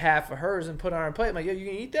like ate half of hers and put it on her plate. I'm like, yo, you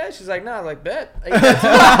can eat that? She's like, no. I was like, bet. I ate that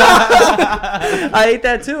too. I ate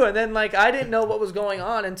that too. And then like I didn't know what was going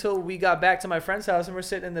on until we got back to my friend's house, and we're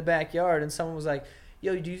sitting in the backyard, and someone was like,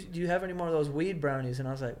 yo, do you have any more of those weed brownies? And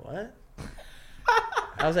I was like, what?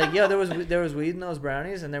 I was like, yo, there was weed in those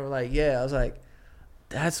brownies, and they were like, yeah. I was like,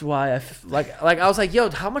 that's why I was like, yo,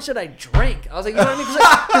 how much did I drink? I was like, you know what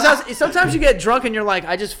I mean? Because sometimes you get drunk and you're like,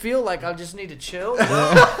 I just feel like I just need to chill. So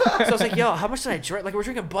I was like, yo, how much did I drink? Like, we're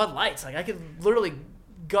drinking Bud Lights. Like, I could literally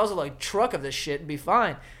guzzle a truck of this shit and be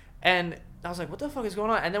fine. And I was like, what the fuck is going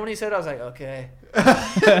on? And then when he said it, I was like, okay.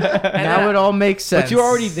 Now it all makes sense. But you were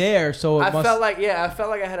already there, so it I must. felt like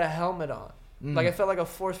I had a helmet on. Mm. Like I felt like a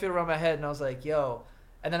force field around my head, and I was like, yo.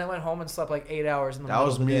 And then I went home and slept like 8 hours in the That middle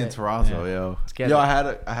was of the me day. in Toronto, Yeah. yo. get Yo, it.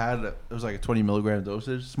 I had it was like a 20 milligram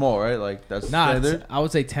dosage. Small, right? Like that's Nah, standard. I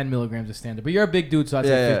would say 10 milligrams is standard. But you're a big dude, so I'd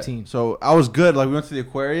say 15. So I was good. Like we went to the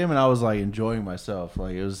aquarium and I was like enjoying myself.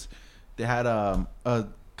 Like it was, they had a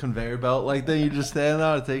conveyor belt like thing. You just stand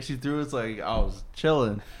on. It takes you through. It's like I was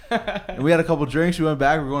chilling. And we had a couple drinks. We went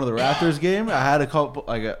back. We were going to the Raptors game. I had a couple,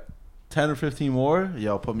 like 10 or 15 more.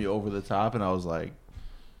 Yo, put me over the top, and I was like,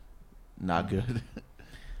 not good.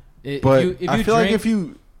 But if you I feel drink, like if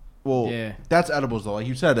you, well, Yeah. that's edibles though. Like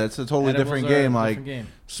you said, that's a totally edibles different are a game. different Like game.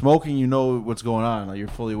 smoking, you know what's going on. Like you're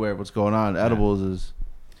fully aware of what's going on. Edibles is.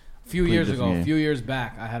 A few Completely years different ago, a game. few years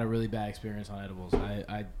back, I had a really bad experience on edibles.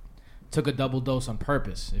 I took a double dose on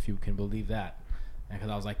purpose, if you can believe that, because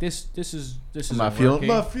I was like, this is I'm not feeling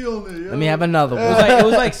it. Yo. Let me have another one. It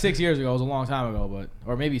was like 6 years ago. It was a long time ago,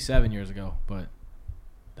 or maybe 7 years ago. But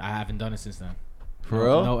I haven't done it since then. For no,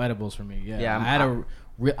 real? no edibles for me. Yeah, Yeah, I had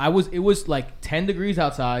it was like 10 degrees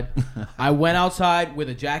outside. I went outside with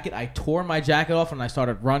a jacket. I tore my jacket off and I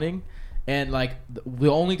started running. And like the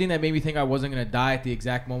only thing that made me think I wasn't gonna die at the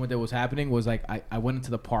exact moment that was happening was like I went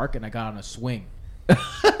into the park and I got on a swing.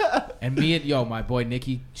 And me and my boy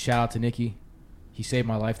Nicky, shout out to Nicky, he saved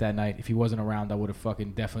my life that night. If he wasn't around, I would have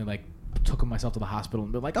fucking definitely like took myself to the hospital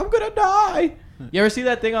and been like, I'm gonna die. You ever see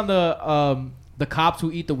that thing on the cops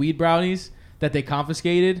who eat the weed brownies that they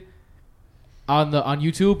confiscated on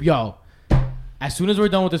YouTube? Yo, as soon as we're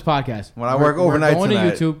done with this podcast, When I work overnight going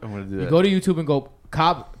tonight, to YouTube. I'm gonna do You that. go to YouTube and go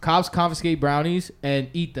cops confiscate brownies and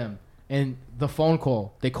eat them. And the phone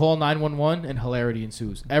call, they call 911 and hilarity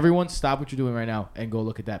ensues. Everyone, stop what you're doing right now and go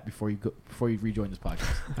look at that before you rejoin this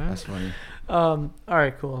podcast. That's funny. All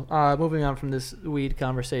right, cool. Moving on from this weed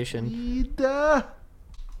conversation.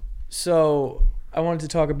 So I wanted to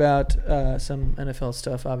talk about some NFL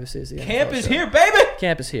stuff. Obviously, it's the Camp NFL is show. here, baby.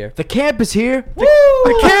 Camp is here. The camp is here.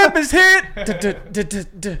 The camp is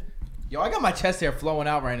here. Yo, I got my chest hair flowing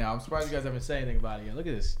out right now. I'm surprised you guys haven't said anything about it yet. Look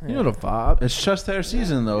at this. You know the vibe. It's chest hair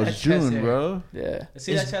season though. It's That's chest June, hair. bro. Yeah. Let's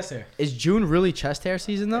see that chest hair. Is June really chest hair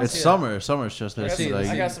season though? It's summer. Summer's chest hair Let's see, season. let's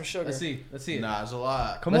I Like, got some sugar. Let's see it. nah, it's a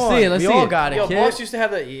lot. Come Let's on, see it, let's we see all it. got it, Yo, kid. Boss used to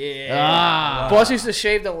have the Boss used to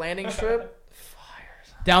shave the landing strip.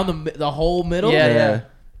 Down the whole middle. Yeah, Yeah. yeah.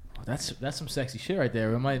 That's some sexy shit right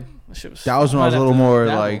there. That shit was. That was when I was Might a little have to more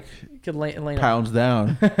dabble. like You could land pounds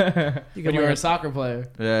down. You when could you were a land, soccer player.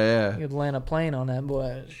 Yeah, you could land a plane on that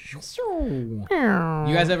boy. You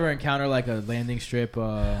guys ever encounter like a landing strip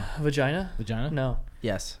Vagina? vagina? No.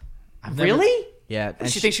 Yes. I've never- Really? Yeah.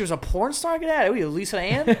 Did she think she was a porn star? Get out of here, Lisa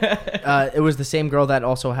Ann. It was the same girl that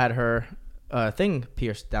also had her thing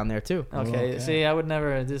pierced down there too. Okay. Okay. See, I would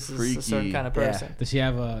never. This is a certain Freaky. kind of Yeah. person. Does she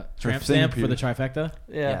have a tramp thing stamp for the pierced. trifecta?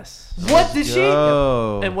 Yeah. Yes. What did she?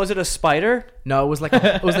 Yo. And was it a spider? No, it was like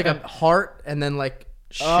a heart and then like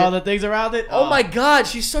shit. Oh, the things around it. Oh my God,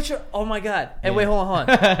 she's such a. Oh my God. And wait, hold on.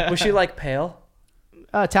 Was she like pale?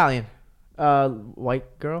 Italian,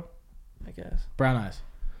 white girl. I guess Brown eyes.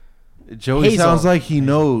 Joey Hazel. sounds like he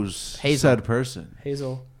knows Hazel. said person.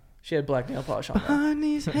 Hazel. She had black nail polish on. Though.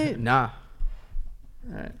 Honey's hey. Nah.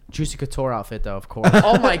 All right. Juicy Couture outfit though, of course.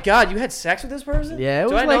 Oh my God, you had sex with this person? Yeah. It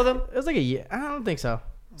Do was I like, know them? It was like a year. I don't think so.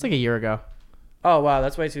 It's like a year ago. Oh wow,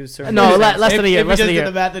 that's way too certain. No, less than a year. If Less he than a just did year.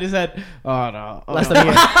 the math in his head. Oh no. Less than a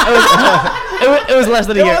year. It was less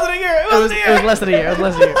than a It year. wasn't a year. It It was, wasn't a it year. was less than a year. It was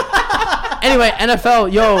less than a year. Anyway,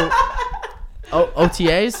 NFL, yo.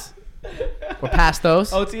 OTAs. We're past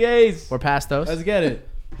those. OTAs. We're past those. Let's get it.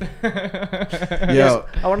 Yo,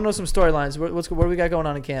 I want to know some storylines. What do we got going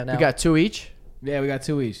on in camp now? We got 2 each. Yeah, we got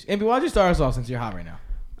 2 each. Impy, why don't you start us off since you're hot right now?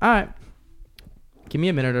 All right. Give me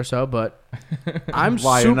a minute or so, but I'm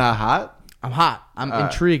why you're not hot? I'm hot. I'm All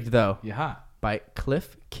right. intrigued though You're hot. by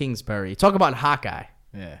Cliff Kingsbury. Talk about hot guy.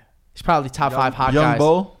 Yeah. He's probably top 5 hot Young guys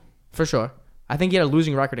Bull. for sure. I think he had a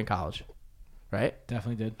losing record in college, right?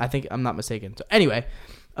 Definitely did. I think I'm not mistaken. So anyway,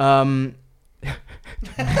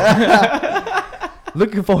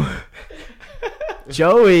 looking forward.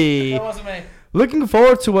 Joey. wasn't me. Looking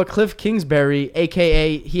forward to what Cliff Kingsbury,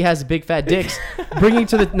 aka he has big fat dicks, bringing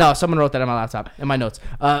to the. No, someone wrote that on my laptop in my notes.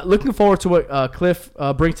 Looking forward to what Cliff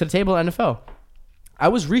brings to the table at NFL. I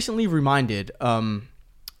was recently reminded of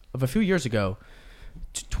a few years ago,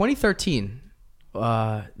 2013.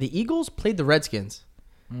 The Eagles played the Redskins.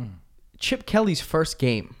 Chip Kelly's first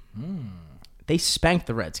game. They spanked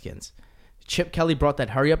the Redskins. Chip Kelly brought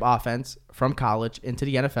that hurry up offense from college into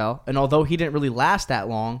the NFL, and although he didn't really last that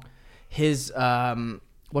long, his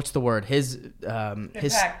what's the word? His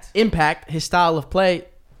Impact. impact, his style of play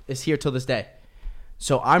is here till this day.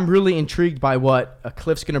 So I'm really intrigued by what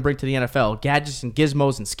Cliff's going to bring to the NFL. Gadgets and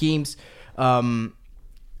gizmos and schemes. I'm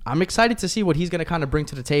excited to see what he's going to kind of bring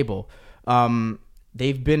to the table.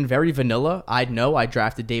 They've been very vanilla. I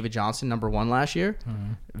drafted David Johnson #1 last year.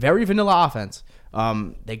 Mm-hmm. Very vanilla offense.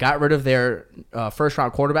 They got rid of their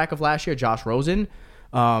first-round quarterback of last year, Josh Rosen,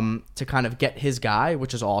 to kind of get his guy,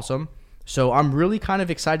 which is awesome. So I'm really kind of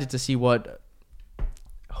excited to see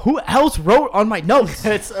who else wrote on my notes.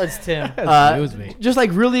 It's Tim. It was me. Just like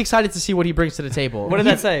really excited to see what he brings to the table. What did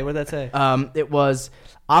that say? What did that say? It was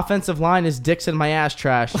offensive line is dicks in my ass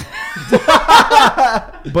trash,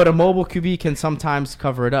 but a mobile QB can sometimes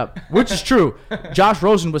cover it up, which is true. Josh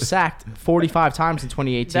Rosen was sacked 45 times in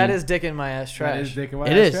 2018. That is dick in my ass trash. That is dick in my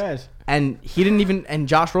It ass is. trash. And he didn't even. And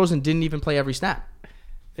Josh Rosen didn't even play every snap.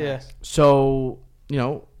 Yeah. So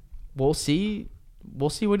we'll see. We'll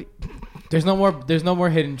see what. There's no more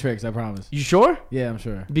hidden tricks, I promise. You sure? Yeah, I'm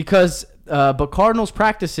sure. Because but Cardinals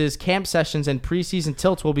practices, camp sessions, and preseason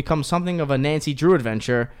tilts will become something of a Nancy Drew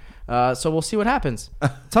adventure. So we'll see what happens.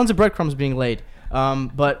 Tons of breadcrumbs being laid.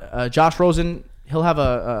 But Josh Rosen, he'll have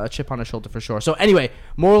a chip on his shoulder for sure. So anyway,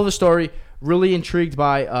 moral of the story, really intrigued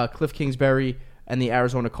by Cliff Kingsbury and the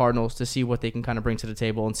Arizona Cardinals to see what they can kind of bring to the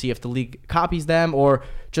table and see if the league copies them or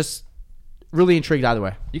just really intrigued either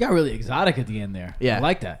way. You got really exotic at the end there. Yeah. I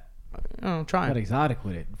like that. I'm You trying. got exotic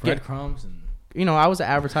with it. Breadcrumbs and I was an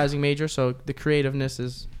advertising major, so the creativeness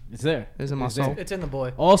is it's there. in my It's soul. there. It's in the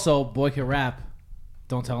boy. Also, boy can rap.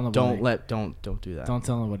 Don't tell nobody. Don't do that. Don't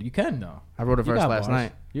tell nobody. You can though. I wrote a You verse got last bars.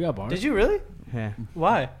 night. You got bars. Did you really? Yeah.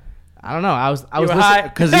 Why? I don't know. I was You were high?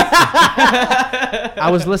 Because I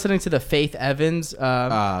was listening to the Faith Evans.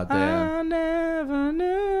 damn. I never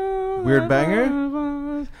knew Weird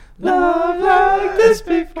banger? love like this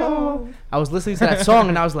before. I was listening to that song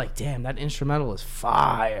and I was like, damn, that instrumental is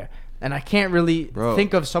fire. And I can't really Bro.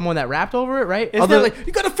 think of someone that rapped over it, right? Isn't Other that like,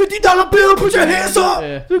 you got a $50 bill, put your hands up,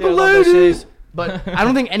 Yeah. look Yeah, I at love that ladies. But I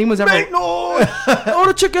don't think anyone's ever. Make noise! All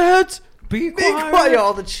the chicken heads. be quiet.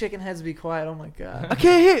 All the chicken heads be quiet. Oh my god. I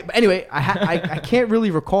can't hear. But anyway, I can't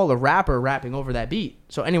really recall a rapper rapping over that beat.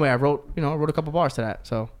 So anyway, I wrote a couple bars to that.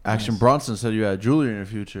 So Action Bronson said you had Julia in your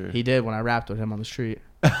future. he did when I rapped with him on the street.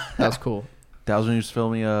 That was cool. That was when he was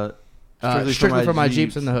filming Strictly for my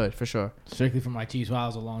Jeeps in the hood, for sure. Strictly for my Chiefs. Wow, that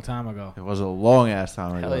was a long time ago. It was a long ass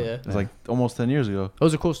time ago. Hell yeah. It was like almost 10 years ago. It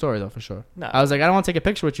was a cool story though, for sure. Nah. I was like, I don't want to take a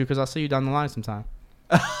picture with you because I'll see you down the line sometime.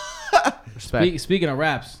 Respect. Speaking of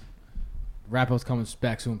raps, Rappo's coming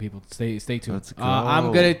back soon, people. Stay tuned. Let's go.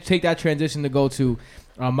 I'm going to take that transition to go to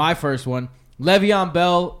my first one. Le'Veon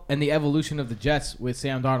Bell and the evolution of the Jets with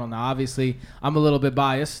Sam Darnold. Now, obviously, I'm a little bit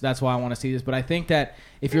biased. That's why I want to see this. But I think that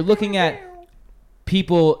if you're looking at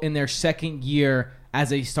people in their second year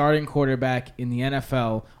as a starting quarterback in the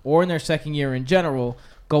NFL or in their second year in general,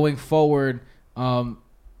 going forward,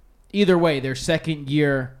 either way, their second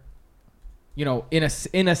year, in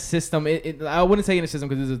a system, I wouldn't say in a system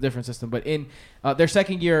because this is a different system, but in their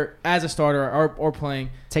second year as a starter or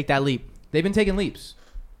playing, Take that leap. they've been taking leaps.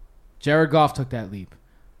 Jared Goff took that leap.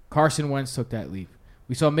 Carson Wentz took that leap.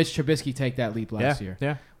 We saw Mitch Trubisky take that leap last year.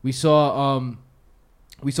 Yeah. We saw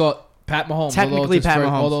Pat Mahomes. Technically Pat Mahomes.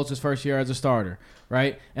 Although it's his first year as a starter,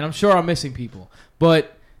 right? And I'm sure I'm missing people.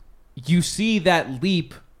 But you see that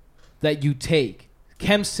leap that you take.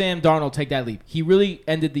 Can Sam Darnold take that leap? He really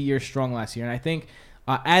ended the year strong last year. And I think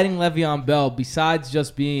adding Le'Veon Bell, besides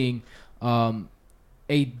just being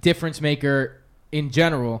a difference maker in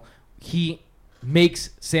general, he makes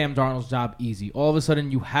Sam Darnold's job easy. All of a sudden,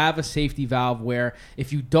 you have a safety valve where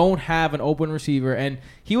if you don't have an open receiver, and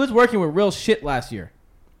he was working with real shit last year,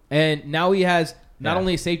 and now he has not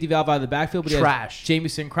only a safety valve out of the backfield, but he has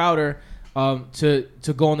Jamison Crowder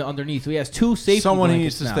to go on the underneath. So he has two safety Someone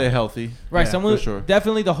blankets needs to now. stay healthy. Right, Yeah, someone for sure.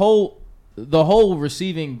 definitely the whole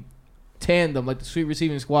receiving tandem, like the sweet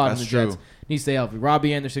receiving squad in That's the true. Jets, needs to stay healthy.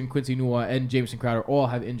 Robbie Anderson, Quincy Nua, and Jamison Crowder all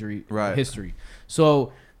have injury history.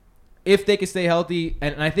 So if they can stay healthy,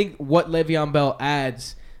 and I think what Le'Veon Bell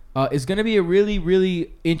adds is going to be a really,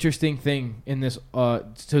 really interesting thing in this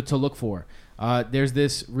to look for. There's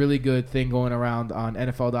this really good thing going around on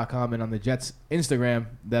NFL.com and on the Jets Instagram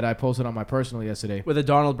that I posted on my personal yesterday. With a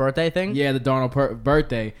Darnold birthday thing? Yeah, the Darnold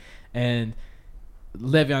birthday. And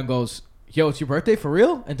Le'Veon goes, yo, it's your birthday for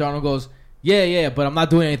real? And Darnold goes, yeah, but I'm not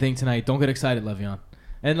doing anything tonight. Don't get excited, Le'Veon.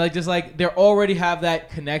 And like just like they already have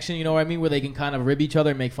that connection, you know what I mean, where they can kind of rib each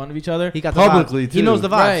other and make fun of each other. He got Publicly, the vibes. He too. knows the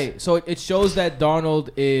vibes. Right. So it shows that Darnold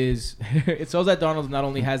is it shows that Darnold not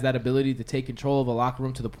only has that ability to take control of a locker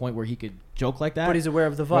room to the point where he could joke like that, But he's aware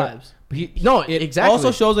of the vibes. but he, No, it exactly.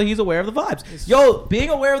 also shows that he's aware of the vibes. Yo,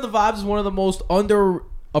 being aware of the vibes is one of the most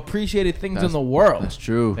underappreciated things in the world. That's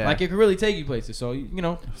true. Yeah. Like it can really take you places. So you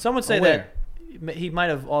know, Some would say aware. that he might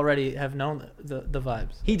have already have known the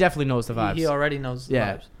vibes. He definitely knows the vibes. He already knows the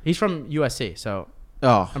yeah, vibes. he's from USC, so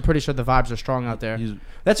Oh, I'm pretty sure the vibes are strong out there. he's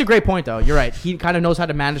That's a great point, though. You're right. He kind of knows how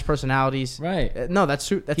to manage personalities. right. No, that's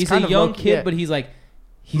true. That's He's kind a of young low- kid, yeah. but he's like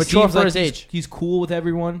he Mature seems for like his he's- age. He's cool with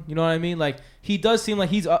everyone. You know what I mean? Like he does seem like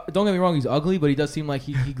he's. Don't get me wrong, he's ugly, but he does seem like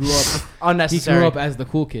he grew up. he unnecessary. grew up as the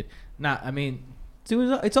cool kid. Nah, I mean,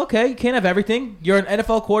 dude, it's okay. You can't have everything. You're an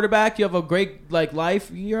NFL quarterback. You have a great like life.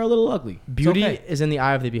 You're a little ugly. It's Beauty okay. is in the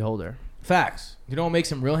eye of the beholder. Facts. You know what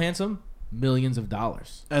makes him real handsome? Millions of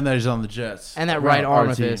dollars. and that he's on the Jets. And that Right, right arm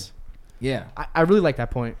our of team. his. Yeah, I really like that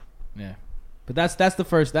point. yeah. But that's the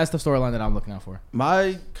storyline that I'm looking out for.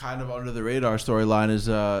 My kind of under the radar storyline is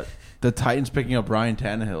the Titans picking up Ryan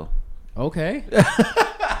Tannehill. Okay.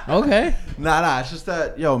 Okay. Nah. It's just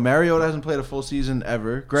that Mariota hasn't played a full season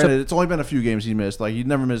ever. Granted, it's only been a few games he missed. Like he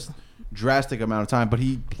never missed drastic amount of time, but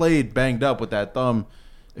he played banged up with that thumb.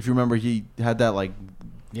 If you remember, he had that like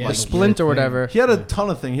Yeah. The splint or whatever. he had a ton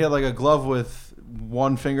of things. He had like a glove with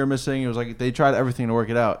one finger missing. It was like they tried everything to work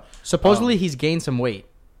it out. Supposedly he's gained some weight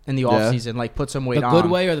in the Yeah. offseason, like put some weight The on. good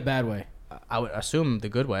way or the bad way? I would assume the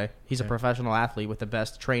good way. He's a Okay. professional athlete with the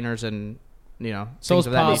best trainers and, So things is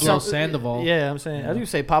of that nature. Pablo Sandoval. Yeah, I'm saying. I do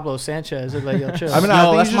say Pablo Sanchez. It's like, yo, chill. I mean, No, I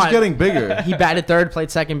think that's he's just my- getting bigger. He batted third,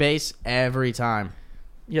 played second base every time.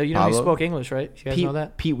 yo, you know he Pablo? spoke English, right? You guys know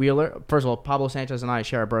that? Pete Wheeler. First of all, Pablo Sanchez and I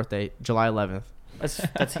share a birthday, July 11th.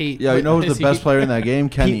 That's heat. Yeah, you know who's Is the best he- player in that game?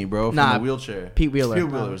 Kenny, bro, from Nah, the wheelchair. Pete Wheeler. Pete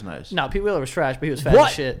Wheeler was nice. No, Pete Wheeler was trash, but he was fat What?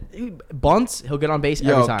 as shit. He bunts, he'll get on base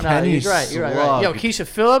Yo, every time. No, Kenny you're right. You're right. Yo, slugged. Keisha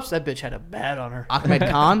Phillips, that bitch had a bat on her. Ahmed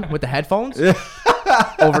Khan with the headphones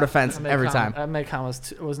over the fence every time. Ahmed Khan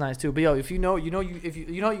was nice too. But yo, if you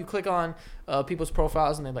click on people's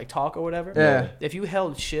profiles and they like talk or whatever. Yeah. If you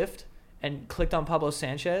held shift and clicked on Pablo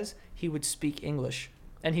Sanchez, he would speak English,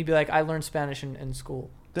 and he'd be like, "I learned Spanish in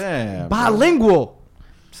school." Damn. Bilingual.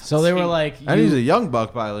 So they were like, And he's a you, young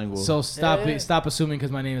buck bilingual. so stop Yeah. stop assuming because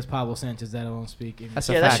my name is Pablo Sanchez that I don't speak English. That's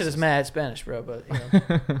a Yeah, that fact. shit is mad Spanish, bro. But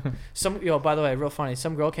by the way, real funny.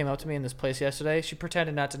 Some girl came up to me in this place yesterday. She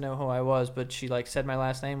pretended not to know who I was, but she like said my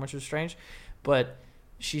last name, which was strange. But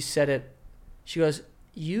she said it. She goes,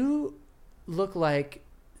 "You look like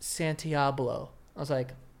Santiago." I was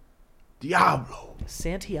like, Diablo.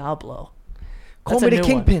 Santiago. Call That's me a the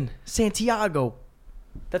new one. kingpin. Santiago.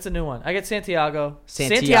 That's a new one. I get Santiago.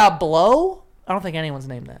 Santiago. Santiago? I don't think anyone's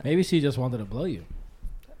named that. Maybe she just wanted to blow you,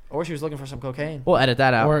 Or she was looking for some cocaine. We'll edit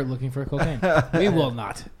that out. or looking for cocaine. We will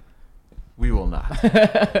not. We will not.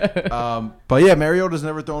 But yeah, Mariota's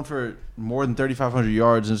never thrown for more than 3,500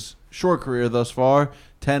 yards in his short career thus far.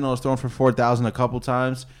 Tannehill has thrown for 4,000 a couple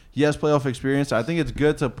times. He has playoff experience. I think it's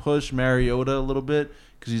good to push Mariota a little bit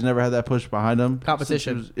because he's never had that push behind him.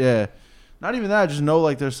 Competition. Since he was- yeah. Not even that. Just know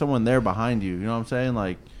like there's someone there behind you. You know what I'm saying?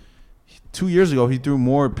 Like 2 years ago, he threw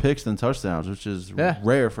more picks than touchdowns, which is Yeah.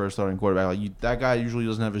 rare for a starting quarterback. Like that guy usually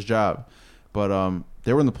doesn't have his job. But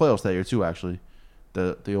they were in the playoffs that year too, actually.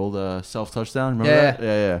 The old self touchdown. Remember Yeah. that?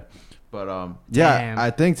 Yeah. But yeah, Damn. I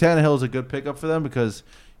think Tannehill is a good pickup for them because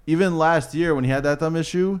even last year when he had that thumb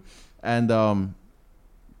issue, and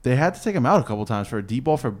they had to take him out a couple times for a deep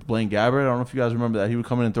ball for Blaine Gabbert. I don't know if you guys remember that. He would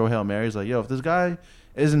come in and throw Hail Marys. Like, yo, if this guy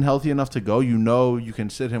isn't healthy enough to go, you can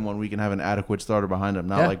sit him 1 week and have an adequate starter behind him,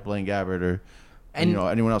 not Yeah. like Blaine Gabbert or And-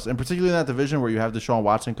 anyone else. And particularly in that division where you have Deshaun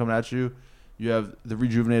Watson coming at you, you have the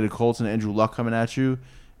rejuvenated Colts and Andrew Luck coming at you,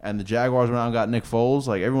 and the Jaguars went out and got Nick Foles.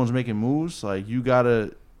 Like everyone's making moves. Like you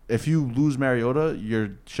gotta, if you lose Mariota, you're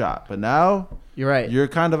shot. But now You're right. you're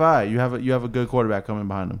kind of You have a good quarterback coming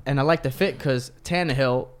behind him. And I like the fit because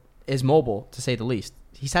Tannehill is mobile, to say the least.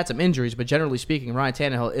 He's had some injuries, but generally speaking, Ryan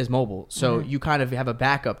Tannehill is mobile. So you kind of have a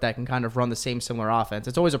backup that can kind of run the same similar offense.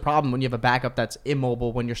 It's always a problem when you have a backup that's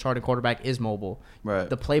immobile when your starting quarterback is mobile. Right.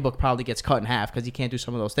 The playbook probably gets cut in half because he can't do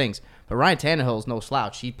some of those things. But Ryan Tannehill is no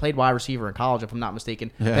slouch. He played wide receiver in college, if I'm not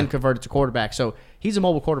mistaken, Yeah. then converted to quarterback. So he's a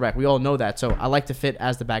mobile quarterback. We all know that. So I like to fit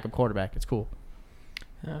as the backup quarterback. It's cool.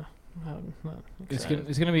 Yeah.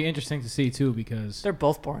 It's gonna be interesting to see too because They're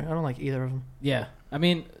both boring. I don't like either of them. yeah, I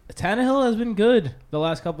mean Tannehill has been good the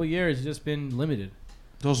last couple of years. He's just been limited.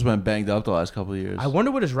 He's also been banged up the last couple of years. I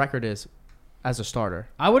wonder what his record is as a starter.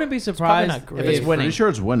 I wouldn't be surprised not great. If it's winning. Pretty sure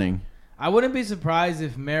it's winning. I wouldn't be surprised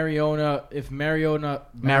if Mariota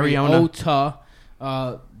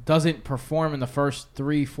doesn't perform in the first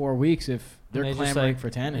 3-4 weeks if they're And they just, clamoring like, for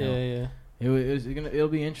Tannehill. It'll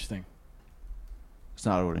be interesting. It's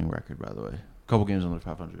not a winning record, by the way. A couple games under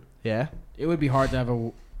 500. Yeah. It would be hard to have a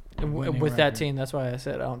winning With that record. team, that's why I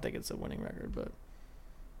said I don't think it's a winning record, but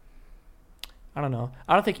I don't know.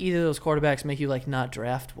 I don't think either of those quarterbacks make you like not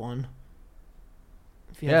draft one.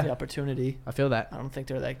 If you have Yeah. the opportunity, I feel that. I don't think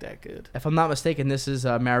they're like that good. If I'm not mistaken, this is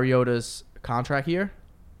Mariota's contract year.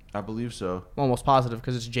 I believe so. I'm almost positive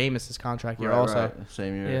because it's Jameis's contract year also. Right.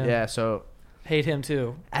 Same year. Yeah. Yeah. So Hate him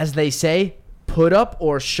too. as they say, put up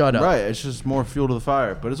or shut up. Right, it's just more fuel to the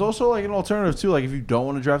fire. But it's also like an alternative too. Like if you don't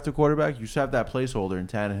want to draft a quarterback, you just have that placeholder in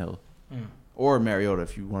Tannehill or Mariota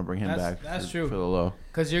if you want to bring him back. That's for, true. for the low.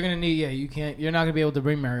 Because you're gonna need. Yeah, you're not gonna be able to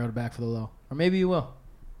bring Mariota back for the low, or maybe you will.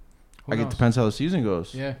 Who Like it knows? depends how the season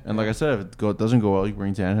goes. Yeah. And like I said, if it doesn't go well, you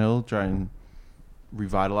bring Tannehill, try and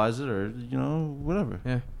revitalize it, or whatever.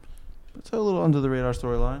 Yeah. It's a little under the radar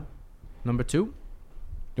storyline. Number 2.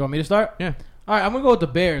 You want me to start? Yeah. All right, I'm gonna go with the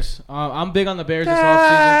Bears. I'm big on the Bears this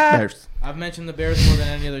offseason. Bears. I've mentioned the Bears more than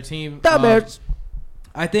any other team. The Bears.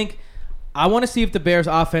 I think I want to see if the Bears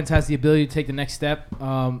offense has the ability to take the next step.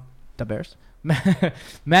 The Bears.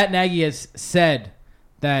 Matt Nagy has said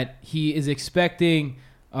that he is expecting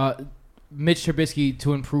Mitch Trubisky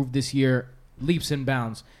to improve this year leaps and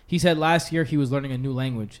bounds. He said last year he was learning a new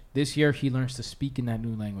language. This year he learns to speak in that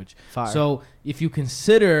new language. Fire. So if you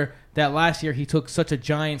consider that last year he took such a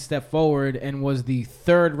giant step forward and was the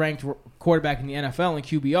third ranked quarterback in the NFL in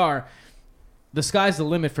QBR, the sky's the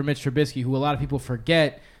limit for Mitch Trubisky, who a lot of people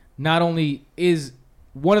forget not only is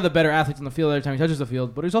one of the better athletes on the field every time he touches the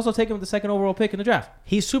field, but he's also taken with the second overall pick in the draft.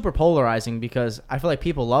 He's super polarizing because I feel like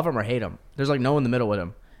people love him or hate him. There's like no in the middle with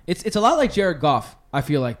him. It's a lot like Jared Goff, I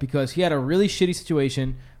feel like, because he had a really shitty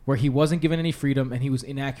situation where he wasn't given any freedom and he was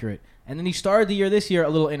inaccurate. And then he started the year this year a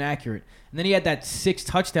little inaccurate. And then he had that 6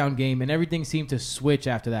 touchdown game and everything seemed to switch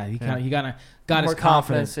after that. He kind of got More his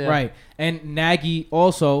confidence. yeah. Right. And Nagy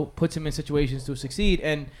also puts him in situations to succeed.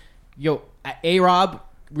 And A-Rob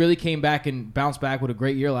really came back and bounced back with a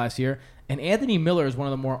great year last year. And Anthony Miller is one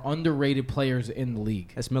of the more underrated players in the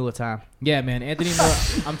league. It's Miller time. Yeah, man. Anthony Miller,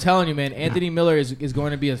 I'm telling you, man. Anthony Miller is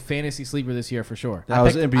going to be a fantasy sleeper this year for sure. That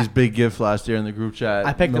was Impy's big gift last year in the group chat.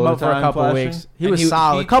 I picked him up for a couple of weeks. He was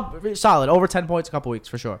solid. Solid. Over 10 points a couple weeks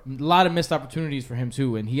for sure. A lot of missed opportunities for him,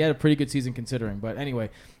 too. And he had a pretty good season considering. But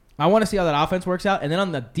anyway, I want to see how that offense works out. And then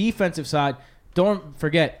on the defensive side, don't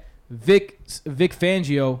forget, Vic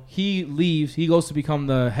Fangio, he leaves. He goes to become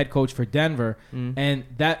the head coach for Denver, and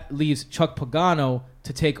that leaves Chuck Pagano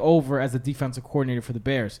to take over as the defensive coordinator for the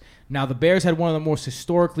Bears. Now, the Bears had one of the most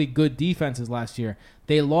historically good defenses last year.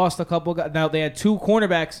 They lost a couple guys. Now, they had 2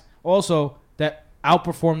 cornerbacks also that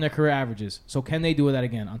outperformed their career averages. So can they do that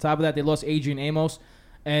again? On top of that, they lost Adrian Amos,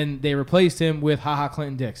 and they replaced him with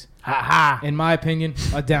Clinton Dix. In my opinion,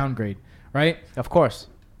 a downgrade, right? Of course.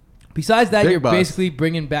 Besides that, Big you're bust. basically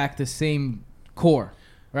bringing back the same core,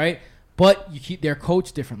 right? But you keep their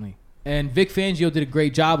coach differently. And Vic Fangio did a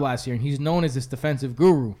great job last year, and he's known as this defensive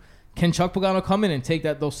guru. Can Chuck Pagano come in and take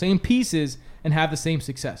those same pieces and have the same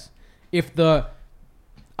success? If the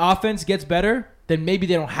offense gets better, then maybe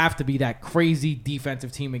they don't have to be that crazy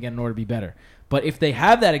defensive team again in order to be better. But if they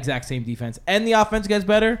have that exact same defense and the offense gets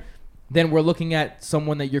better, then we're looking at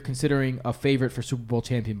someone that you're considering a favorite for Super Bowl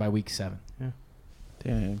champion by week 7.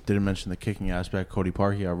 Damn, didn't mention the kicking aspect. Cody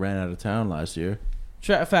Parkey ran out of town last year.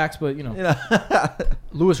 Facts, but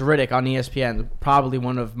Louis Riddick on ESPN, probably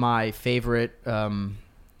one of my favorite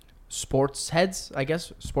sports heads, I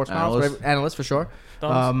guess. Sports analysts for sure.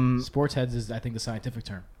 Sports heads is, I think, the scientific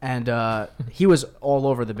term. And he was all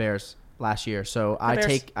over the Bears last year. So I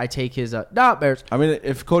take his Bears. I mean,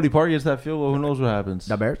 if Cody Parkey gets that field goal, who knows what happens?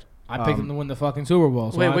 The Bears. I picked them to win the fucking Super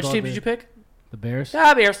Bowl. So Wait, I which thought team did you pick? The Bears.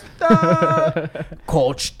 Bears.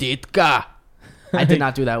 Coach Ditka. I did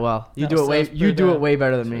not do that well. You No, do so it way. it's You pretty do bad. it way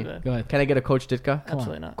better than me. Pretty bad. Go ahead. Can I get a Coach Ditka?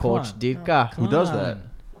 Absolutely not. Coach Ditka. Who does that?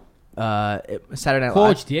 Saturday Night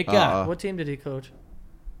Coach Live. Ditka. What team did he coach?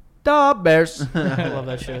 The Bears. I love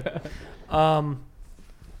that shit.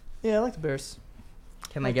 Yeah, I like the Bears.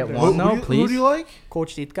 Can I get Who- one though, Who please? do you like?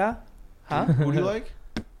 Coach Ditka. Huh? Who do you like?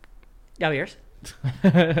 Bears.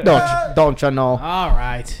 Don't you know? All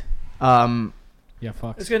right. Yeah,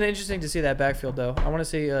 fuck. It's gonna be interesting to see that backfield though. I want to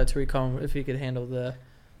see Tariq Cohen if he could handle the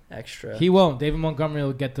extra. He won't. David Montgomery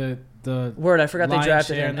will get the Word, I forgot they lion's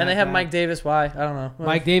drafted share him, in and they that have back. Mike Davis. Why? I don't know.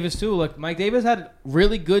 Mike Davis too. Look, Mike Davis had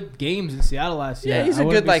really good games in Seattle last year. Yeah, he's I a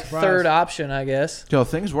wouldn't good be surprised. third option, I guess. Yo,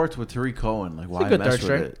 things worked with Tariq Cohen. Like, why good mess third with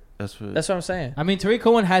string. it? That's what I'm saying. I mean, Tariq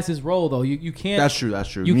Cohen has his role though. You can't. That's true. That's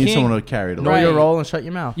true. You You need can't- someone to carry the Know load. Right. your role and shut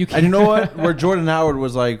your mouth. You And can't. you know what? Where Jordan Howard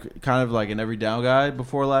was like kind of like an every down guy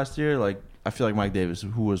before last year, like I feel like Mike Davis,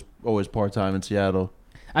 who was always part time in Seattle,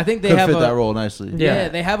 I think they could have fit a, that role nicely. Yeah,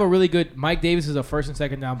 they have a really good. Mike Davis is a first and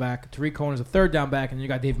second down back. Tariq Cohen is a third down back, and you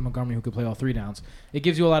got David Montgomery who could play all three downs. It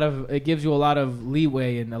gives you a lot of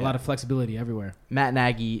leeway and a lot of flexibility everywhere. Matt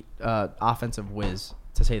Nagy, offensive whiz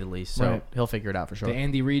to say the least. So Right. he'll figure it out for sure. The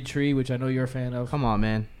Andy Reid tree, which I know you're a fan of. Come on,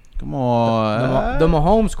 man. Come on. The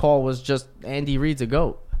Mahomes call was just Andy Reid's a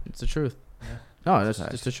goat. It's the truth. No, that's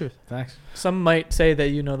just the truth. Facts. Some might say that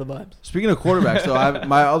you know the vibes. Speaking of quarterbacks, though,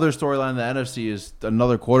 my other storyline in the NFC is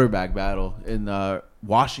another quarterback battle in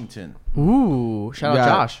Washington. Ooh, shout out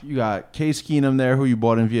Josh. You got Case Keenum there, who you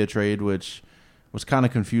bought in via trade, which was kind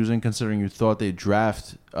of confusing considering you thought they'd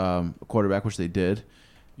draft a quarterback, which they did.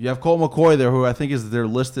 You have Colt McCoy there, who I think is their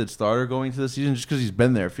listed starter going into the season, just because he's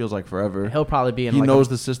been there. It feels like forever. He'll probably be in. He like knows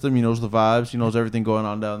the system. He knows the vibes. He knows everything going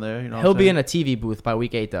on down there. You know, He'll be in a TV booth by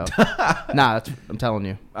week 8, though. I'm telling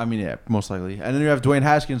you. I mean, yeah, most likely. And then you have Dwayne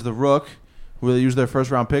Haskins, the rook, who they used their first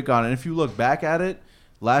round pick on. And if you look back at it,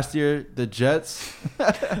 last year the Jets,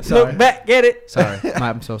 Look back, get it. Sorry,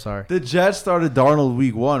 I'm so sorry. the Jets started Darnold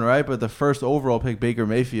week 1, right? But the first overall pick, Baker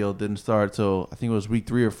Mayfield, didn't start till I think it was week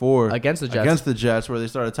 3 or 4 Against the Jets. Against the Jets, where they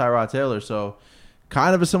started Tyrod Taylor. So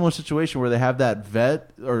kind of a similar situation where they have that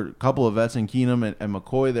vet or a couple of vets in Keenum and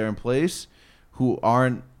McCoy there in place, who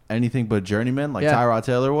aren't anything but journeymen like Yeah. Tyrod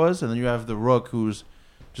Taylor was, and then you have the rook who's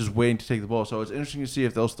just waiting to take the ball. So it's interesting to see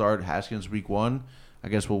if they'll start Haskins week 1. I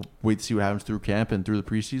guess we'll wait to see what happens through camp and through the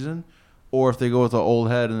preseason, or if they go with the old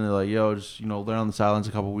head and they're like, "Yo, just learn on the sidelines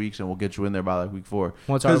a couple weeks and we'll get you in there by like week 4."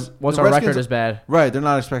 Once 'Cause our the record Redskins- is bad. Right, they're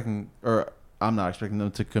not expecting, or I'm not expecting them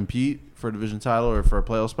to compete for a division title or for a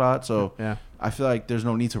playoff spot. So Yeah, I feel like there's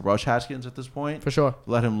no need to rush Haskins at this point. for sure.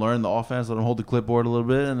 Let him learn the offense, let him hold the clipboard a little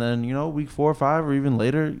bit, and then week 4 or 5 or even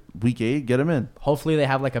later, week 8, get him in. Hopefully they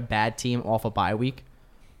have like a bad team off a bye week.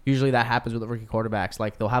 Usually that happens with the rookie quarterbacks.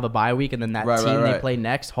 Like they'll have a bye week and then that Right, team right. they play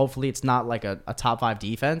next, hopefully it's not like a top 5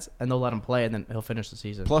 defense and they'll let him play and then he'll finish the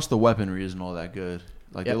season. Plus the weaponry isn't all that good.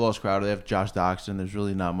 Like Yep. they lost Crowder, they have Josh Doxson. There's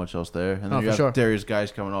really not much else there, and then Oh, you for have sure. Darius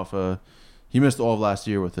Geis coming off he missed all of last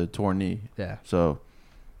year with a torn knee. Yeah. So,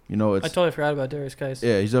 I it's totally forgot about Darius Geis.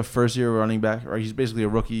 yeah, he's a first year running back, or he's basically a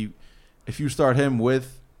rookie. If you start him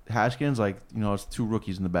with Haskins, it's 2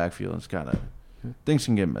 rookies in the backfield. It's kind of things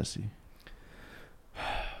can get messy.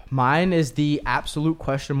 Mine is the absolute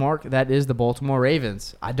question mark that is the Baltimore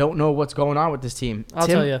Ravens. I don't know what's going on with this team. I'll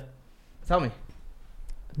Tim, tell you, Tell me.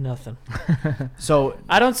 nothing. So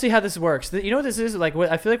I don't see how this works. You know what this is? Like,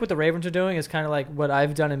 what I feel like what the Ravens are doing is kind of like what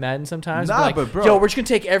I've done in Madden sometimes. Nah, Like, but bro- yo, we're just gonna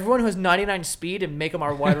take everyone who has 99 speed and make them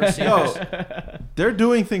our wide receivers. They're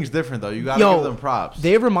doing things different though. You got to Yo, give them props.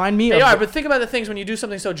 they remind me They of are, but think about the things when you do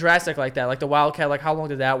something so drastic like that, like the Wildcat. Like, how long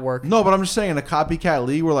did that work? No, but I'm just saying in a copycat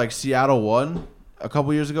league where like Seattle won a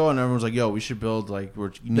couple years ago, and everyone's like, "Yo, we should build you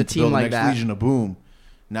need to team build like the next that. Legion of Boom."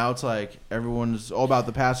 Now it's like everyone's all about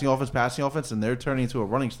the passing offense, and they're turning into a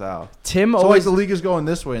running style. Tim So like always the league is going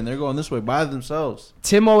this way, and they're going this way by themselves.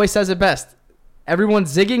 Tim always says it best.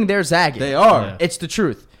 Everyone's zigging, they're zagging. They are. Yeah. It's the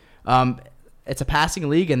truth. It's a passing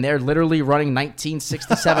league, and they're literally running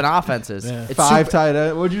 1967 offenses. Yeah. It's 5 super- tight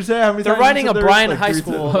end. What'd you say? How many? They're tight running ends a are there? Bryan Like High 3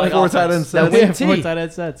 School, like like, 4 tight offense. ends. That sets. wing Yeah, T. 4 tight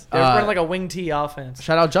end sets. They're Uh, running like a wing T offense.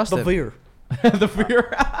 Shout out The Justin. veer. The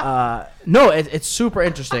fear. No, it's super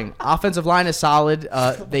interesting. Offensive line is solid.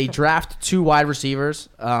 They draft 2 wide receivers,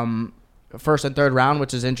 first and third round,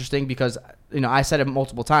 which is interesting because I said it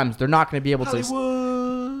multiple times. They're not going to be able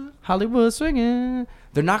to Hollywood swinging.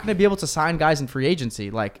 They're not going to be able to sign guys in free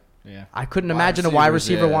agency. Like Yeah. I couldn't Wide imagine a wide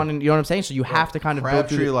receivers, receiver yeah. wanting. You know what I'm saying? So you have to kind of go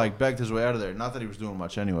through. Crabtree begged his way out of there. Not that he was doing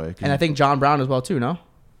much anyway. And I think John Brown as well too. No.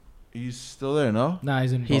 he's still there. No. Nah,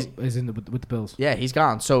 he's in with the Bills. Yeah, he's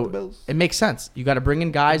gone. So it makes sense. You got to bring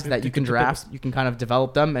in guys that you can draft. You can kind of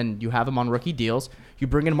develop them, and you have them on rookie deals. You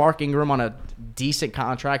bring in Mark Ingram on a decent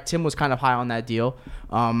contract. Tim was kind of high on that deal.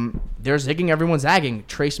 They're zigging, everyone's zagging.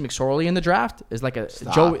 Trace McSorley in the draft is like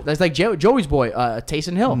that's like Joey's boy,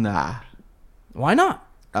 Taysom Hill. Nah. Why not?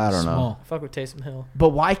 I don't know. Small. Fuck with Taysom Hill. But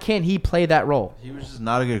why can't he play that role? He was just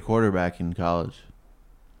not a good quarterback in college.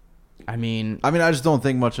 I mean, I just don't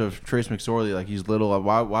think much of Trace McSorley. Like he's little.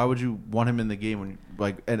 Why would you want him in the game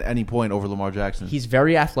when at any point over Lamar Jackson? he's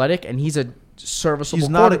very athletic and he's a serviceable. He's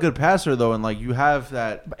not a good passer though, and you have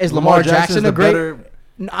that. Is Lamar Jackson Jackson's a the great? better-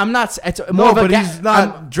 I'm not. It's more No, of a but ga- he's not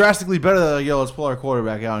I'm- drastically better than let's pull our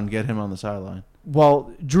quarterback out and get him on the sideline.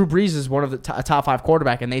 Well, Drew Brees is one of the a top 5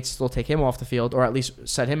 quarterback, and they'd still take him off the field or at least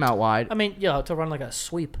set him out wide. I mean, to run like a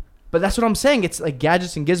sweep. But that's what I'm saying. It's like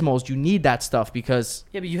gadgets and gizmos. You need that stuff because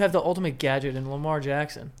Yeah, but you have the ultimate gadget in Lamar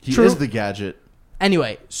Jackson. He True. is the gadget.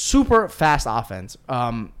 anyway, super fast offense.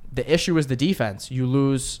 The issue is the defense. You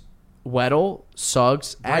lose Weddle,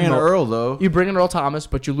 Suggs, Bring and in Earl though. You bring in Earl Thomas,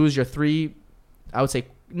 but you lose your three. I would say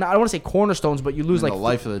I don't want to say cornerstones, but you lose like the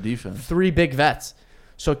life of the defense. three big vets.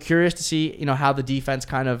 So curious to see how the defense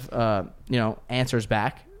kind of answers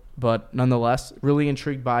back. But nonetheless, really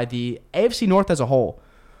intrigued by the AFC North as a whole.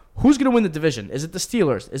 Who's going to win the division? Is it the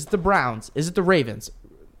Steelers? Is it the Browns? Is it the Ravens?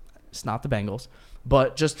 It's not the Bengals,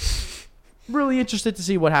 but just really interested to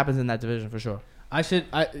see what happens in that division for sure. I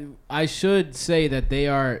should say that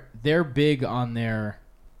they're big on their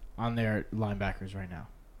linebackers right now.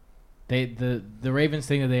 The Ravens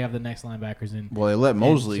think that they have the next linebackers in. Well, they let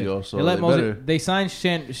Mosley go, so they let Mosley. better. They signed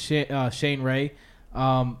Shane Ray,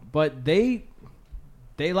 but they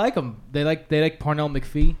like him. They like Parnell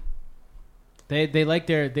McPhee. They like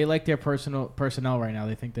their personnel right now.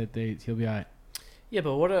 They think that he'll be all right. Yeah,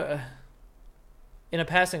 but in a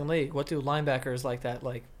passing league, what do linebackers like that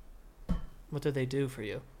like? What do they do for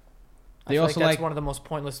you? They I feel also like that's like- one of the most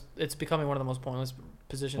pointless. It's becoming one of the most pointless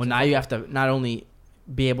positions. Well, in now you football. have to not only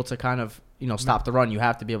be able to kind of stop the run, you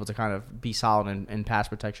have to be able to kind of be solid in pass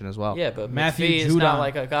protection as well. Yeah, but Matthew McPhee is not Judon.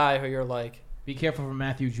 like a guy who you're like. Be careful for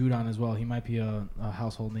Matthew Judon as well. He might be a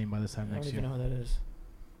household name by this time I don't next even year. know who that is.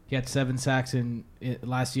 He had 7 sacks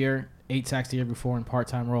last year, 8 sacks the year before in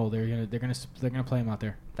part-time role. They're gonna play him out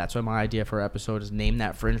there. That's what my idea for episode is. Name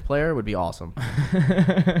that fringe player would be awesome.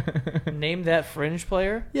 Name that fringe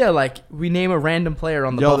player. Yeah, like we name a random player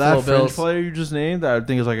on the Yo, Buffalo that French Bills. player you just named, I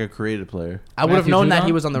think is like a creative player. I would have Matthew known that Judon?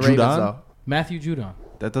 he was on the Judon? Ravens though. Matthew Judon.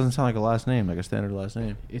 That doesn't sound like a last name, like a standard last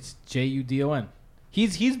name. It's Judon.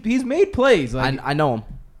 He's made plays. Like I know him.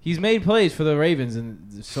 he's made plays for the Ravens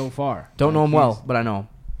and so far. Don't know him Like, well, but I know him.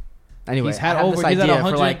 Anyway, He's had I have this he's had idea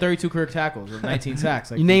for, like, 132 career tackles with 19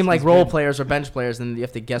 sacks. you name like he's role good. players or bench players, and you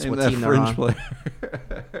have to guess Name what that team they're French on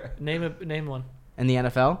player. Name one. in the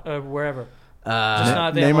NFL. Wherever. Just Uh,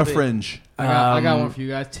 not the Name a MLB. fringe. I got Um, one for you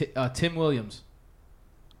guys. Tim Williams.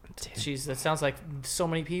 Jeez, that sounds like so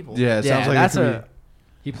many people. Yeah, it sounds like that's it could a. be.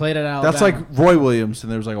 He played at Alabama. That's like Roy Williams,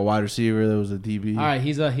 and there was like a wide receiver. There was a DB. All right,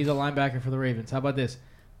 he's a linebacker for the Ravens. How about this?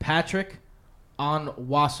 Patrick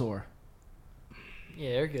Onwuasor. Yeah,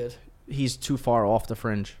 they're good. He's too far off the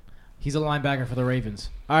fringe. He's a linebacker for the Ravens.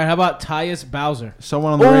 All right, how about Tyus Bowser?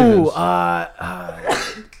 Someone on the Ravens.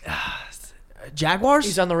 Jaguars.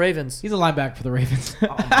 He's on the Ravens. He's a linebacker for the Ravens.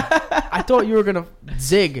 I thought you were gonna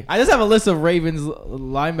zig. I just have a list of Ravens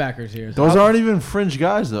linebackers here. Those aren't even fringe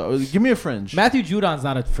guys, though. Give me a fringe. Matthew Judon's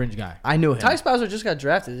not a fringe guy. I knew him. Tyus Bowser just got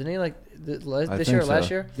drafted, didn't he? Like this think year or so. last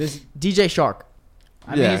year. This, DJ Shark.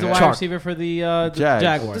 I mean, Yeah, he's a yeah. wide Shark. receiver for the Jags.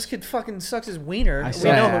 Jaguars. This kid fucking sucks his wiener. I We saw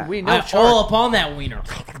know. that. We know. I'm Chark. all up on that wiener.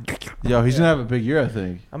 Yo, he's gonna have a big year, I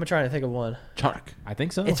think. I'm trying to think of one. Chark. I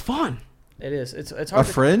think so. It's fun. It is. It's A hard.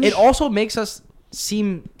 fringe? It also makes us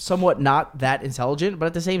seem somewhat not that intelligent, but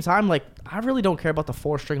at the same time, like I really don't care about the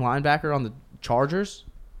 4-string linebacker on the Chargers.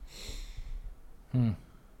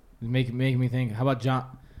 Making me think. How about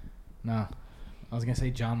John? No, I was gonna say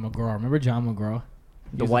John McGraw. Remember John McGraw?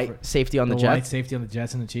 He The was white safety on the white Jets. safety on the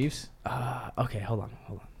Jets and the Chiefs. Okay, hold on.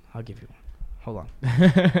 I'll give you one. Hold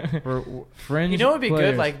on. Fringe. You know, it would be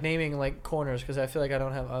players. good, like naming like corners, because I feel like I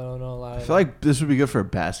don't know a lot. I Of feel like this would be good for a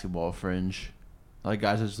basketball fringe. Like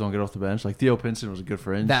guys that just don't get off the bench. Like Theo Pinson was a good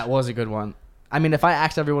fringe. That was a good one. I mean, if I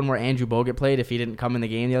asked everyone where Andrew Bogut played if he didn't come in the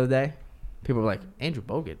game the other day, people were like, Andrew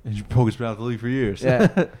Bogut? Andrew Bogut's been out of the league for years.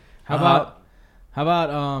 Yeah. How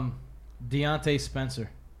about Deontay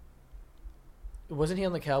Spencer? wasn't he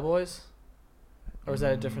on the Cowboys, or is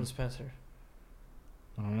that a different Spencer,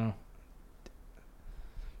 I don't know.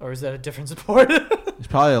 or is that a different sport? He's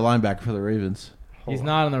probably a linebacker for the Ravens. He's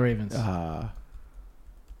not on the Ravens.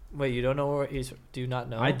 Wait, you don't know where he's? Do you not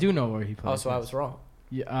know? I do know where he plays. Oh, so I was wrong.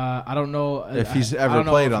 Yeah, I don't know If he's I ever don't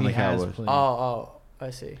know played if on he the has Cowboys. played. Oh, I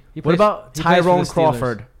see. He What plays- about he plays for the Tyrone Steelers.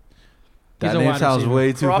 Crawford? That He's a name wide sounds receiver.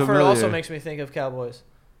 way too Crawford familiar. also makes me think of Cowboys.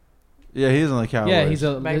 Yeah, he's on the Cowboys. Yeah, he's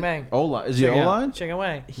a Bang bang. O-line. Is he Check it out. O-line? Chicken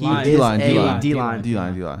wang. He Line. is D-line, a D-line.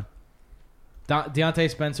 D-line. D-line. Deontay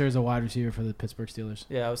Spencer is a wide receiver for the Pittsburgh Steelers.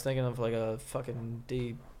 Yeah, I was thinking of like a fucking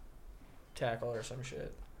D tackle or some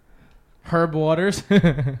shit. Herb Waters.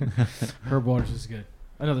 Herb Waters is good.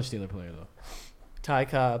 Another Steeler player though. Ty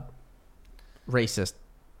Cobb. Racist.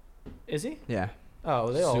 Is he? Yeah.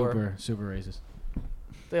 Oh, they all were. Super racist.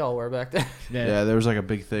 They all were back then. Yeah, there was like a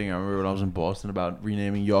big thing. I remember when I was in Boston about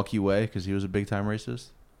renaming Yawkey Way because he was a big-time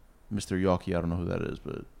racist. Mr. Yawkey, I don't know who that is,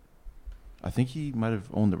 but I think he might have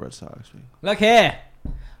owned the Red Sox. Look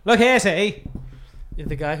here, say. If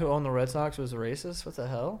the guy who owned the Red Sox was a racist, what the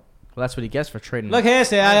hell? Well, that's what he gets for trading. Look here,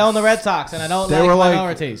 say I own the Red Sox and I don't They were like like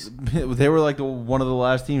minorities. they were like one of the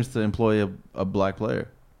last teams to employ a black player.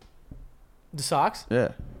 The Sox? Yeah,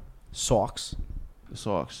 Sox. the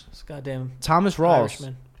Sox. This goddamn Thomas Rawls.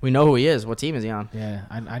 Irishman. We know who he is. What team is he on? Yeah,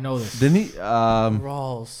 I know this. Didn't he?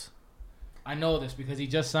 Rawls. I know this because he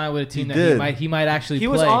just signed with a team He that did. he might actually He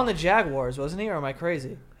play. was on the Jaguars, wasn't he? Or am I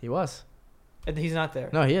crazy? He was. And he's not there.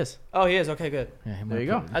 No, he is. Oh, he is. Okay, good. Yeah, he There might you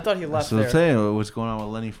go. play. I thought he left That's what I'm there. saying. What's going on with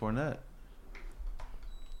Lenny Fournette?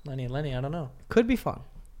 Lenny and Lenny, I don't know. Could be fun.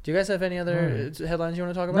 Do you guys have any other headlines you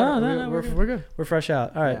want to talk about? No, we're good. We're fresh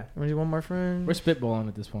out. All right. Yeah. Want to do one more friend? We're spitballing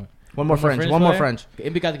at this point. One more French. French One more player? French.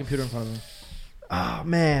 Imby got the computer in front of him. Oh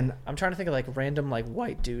man. I'm trying to think of like random like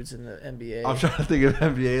white dudes in the NBA. I'm trying to think of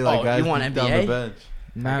NBA like Oh, guys you want deep down NBA? the bench.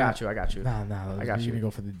 I got you. I got you. No. I got You're you. gonna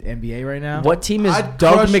go for the NBA right now. What team is I'd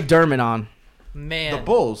Doug crush- McDermott on? Man, The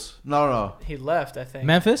Bulls? No. he left. I think.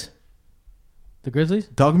 Memphis? The Grizzlies?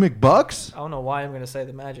 Doug McBucks? I don't know why I'm gonna say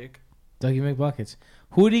the Magic. Dougie McBuckets.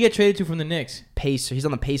 Who did he get traded to from the Knicks? Pacer. He's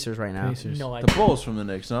on the Pacers right now. Pacers. No, I The Bulls from the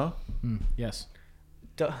Knicks, no? Yes.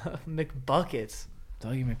 McBuckets.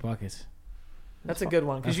 Dougie McBuckets. That's a good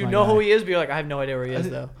one because that's you my know guy. who he is, but you're like, I have no idea where he is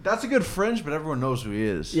though. That's a good fringe, but everyone knows who he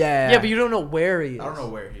is. Yeah. Yeah, but you don't know where he is. I don't know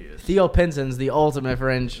where he is. Theo Pinson's the ultimate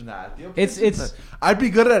fringe. Nah, It's I'd be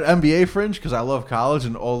good at NBA fringe because I love college,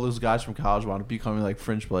 and all those guys from college want to become like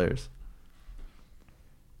fringe players.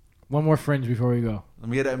 one more fringe before we go. Let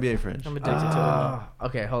me get an NBA fringe. I'm addicted to it.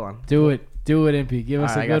 Okay, hold on. Do it, Impy. Give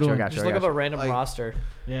us All right, a I good got you, one. I got Just look up a random Like- roster.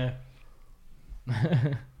 Yeah.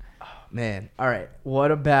 Man. All right.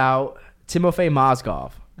 What about Timofey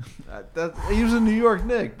Mozgov? He was a New York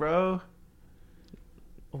Knick, bro.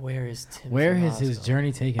 Where is Tim? Where has his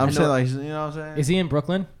journey taken? I'm him? saying like, you know what I'm saying? Is he in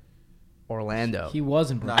Brooklyn? Orlando. He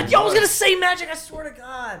was in Brooklyn. Yo, I was gonna say Magic. I swear to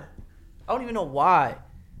God. I don't even know why.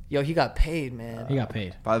 Yo, he got paid, man. He got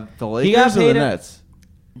paid. By the He Lakers got or the paid Nets?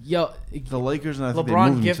 Yo, The Lakers, and I think they LeBron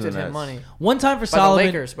moved him to gifted the him Nets. money. one time for By Solomon.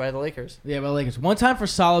 the Lakers. By the Lakers. Yeah, by the Lakers. One time for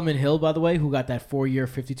Solomon Hill, by the way, who got that 4-year,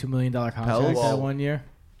 $52 million contract Pels? that 1 year.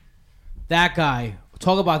 That guy,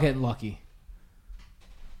 talk about getting lucky.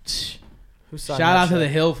 Who signed Shout that out to shit? the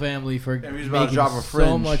Hill family for And he's about to making drop a so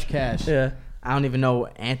fringe. much cash. Yeah. I don't even know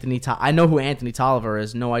I know who Anthony Tolliver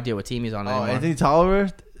is. No idea what team he's on Oh, anymore. Anthony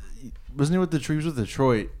Tolliver? Wasn't he with the Trees with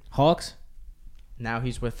Detroit? Hawks? Now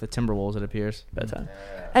he's with the Timberwolves, it appears. Bedtime.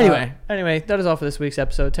 Anyway, Anyway, that is all for this week's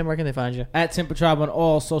episode. Tim, where can they find you? At Temper Tribe on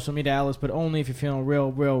all social media outlets, but only if you're feeling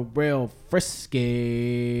real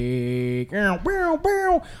frisky. Okay.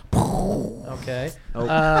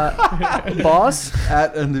 Boss.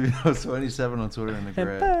 At NWO27 on Twitter and the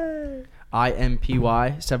gram.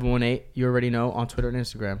 IMPY718. You already know on Twitter and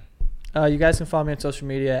Instagram. You guys can follow me on social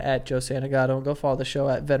media at Joe Santagato and go follow the show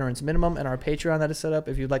at Veterans Minimum and our Patreon that is set up.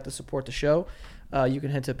 If you'd like to support the show, you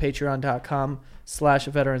can head to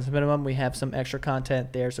patreon.com/Veterans Minimum. We have some extra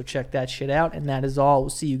content there, so check that shit out. And that is all. We'll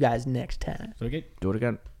see you guys next time. So get Do it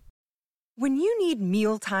again. When you need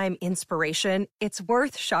mealtime inspiration, it's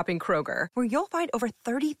worth shopping Kroger, where you'll find over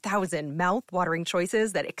 30,000 mouth-watering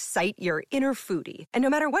choices that excite your inner foodie. And no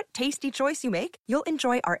matter what tasty choice you make, you'll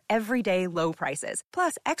enjoy our everyday low prices,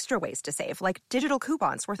 plus extra ways to save, like digital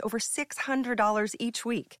coupons worth over $600 each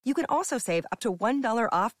week. You can also save up to $1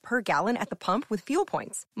 off per gallon at the pump with fuel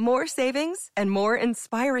points. More savings and more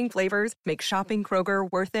inspiring flavors make shopping Kroger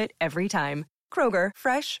worth it every time. Kroger,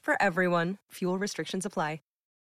 fresh for everyone. Fuel restrictions apply.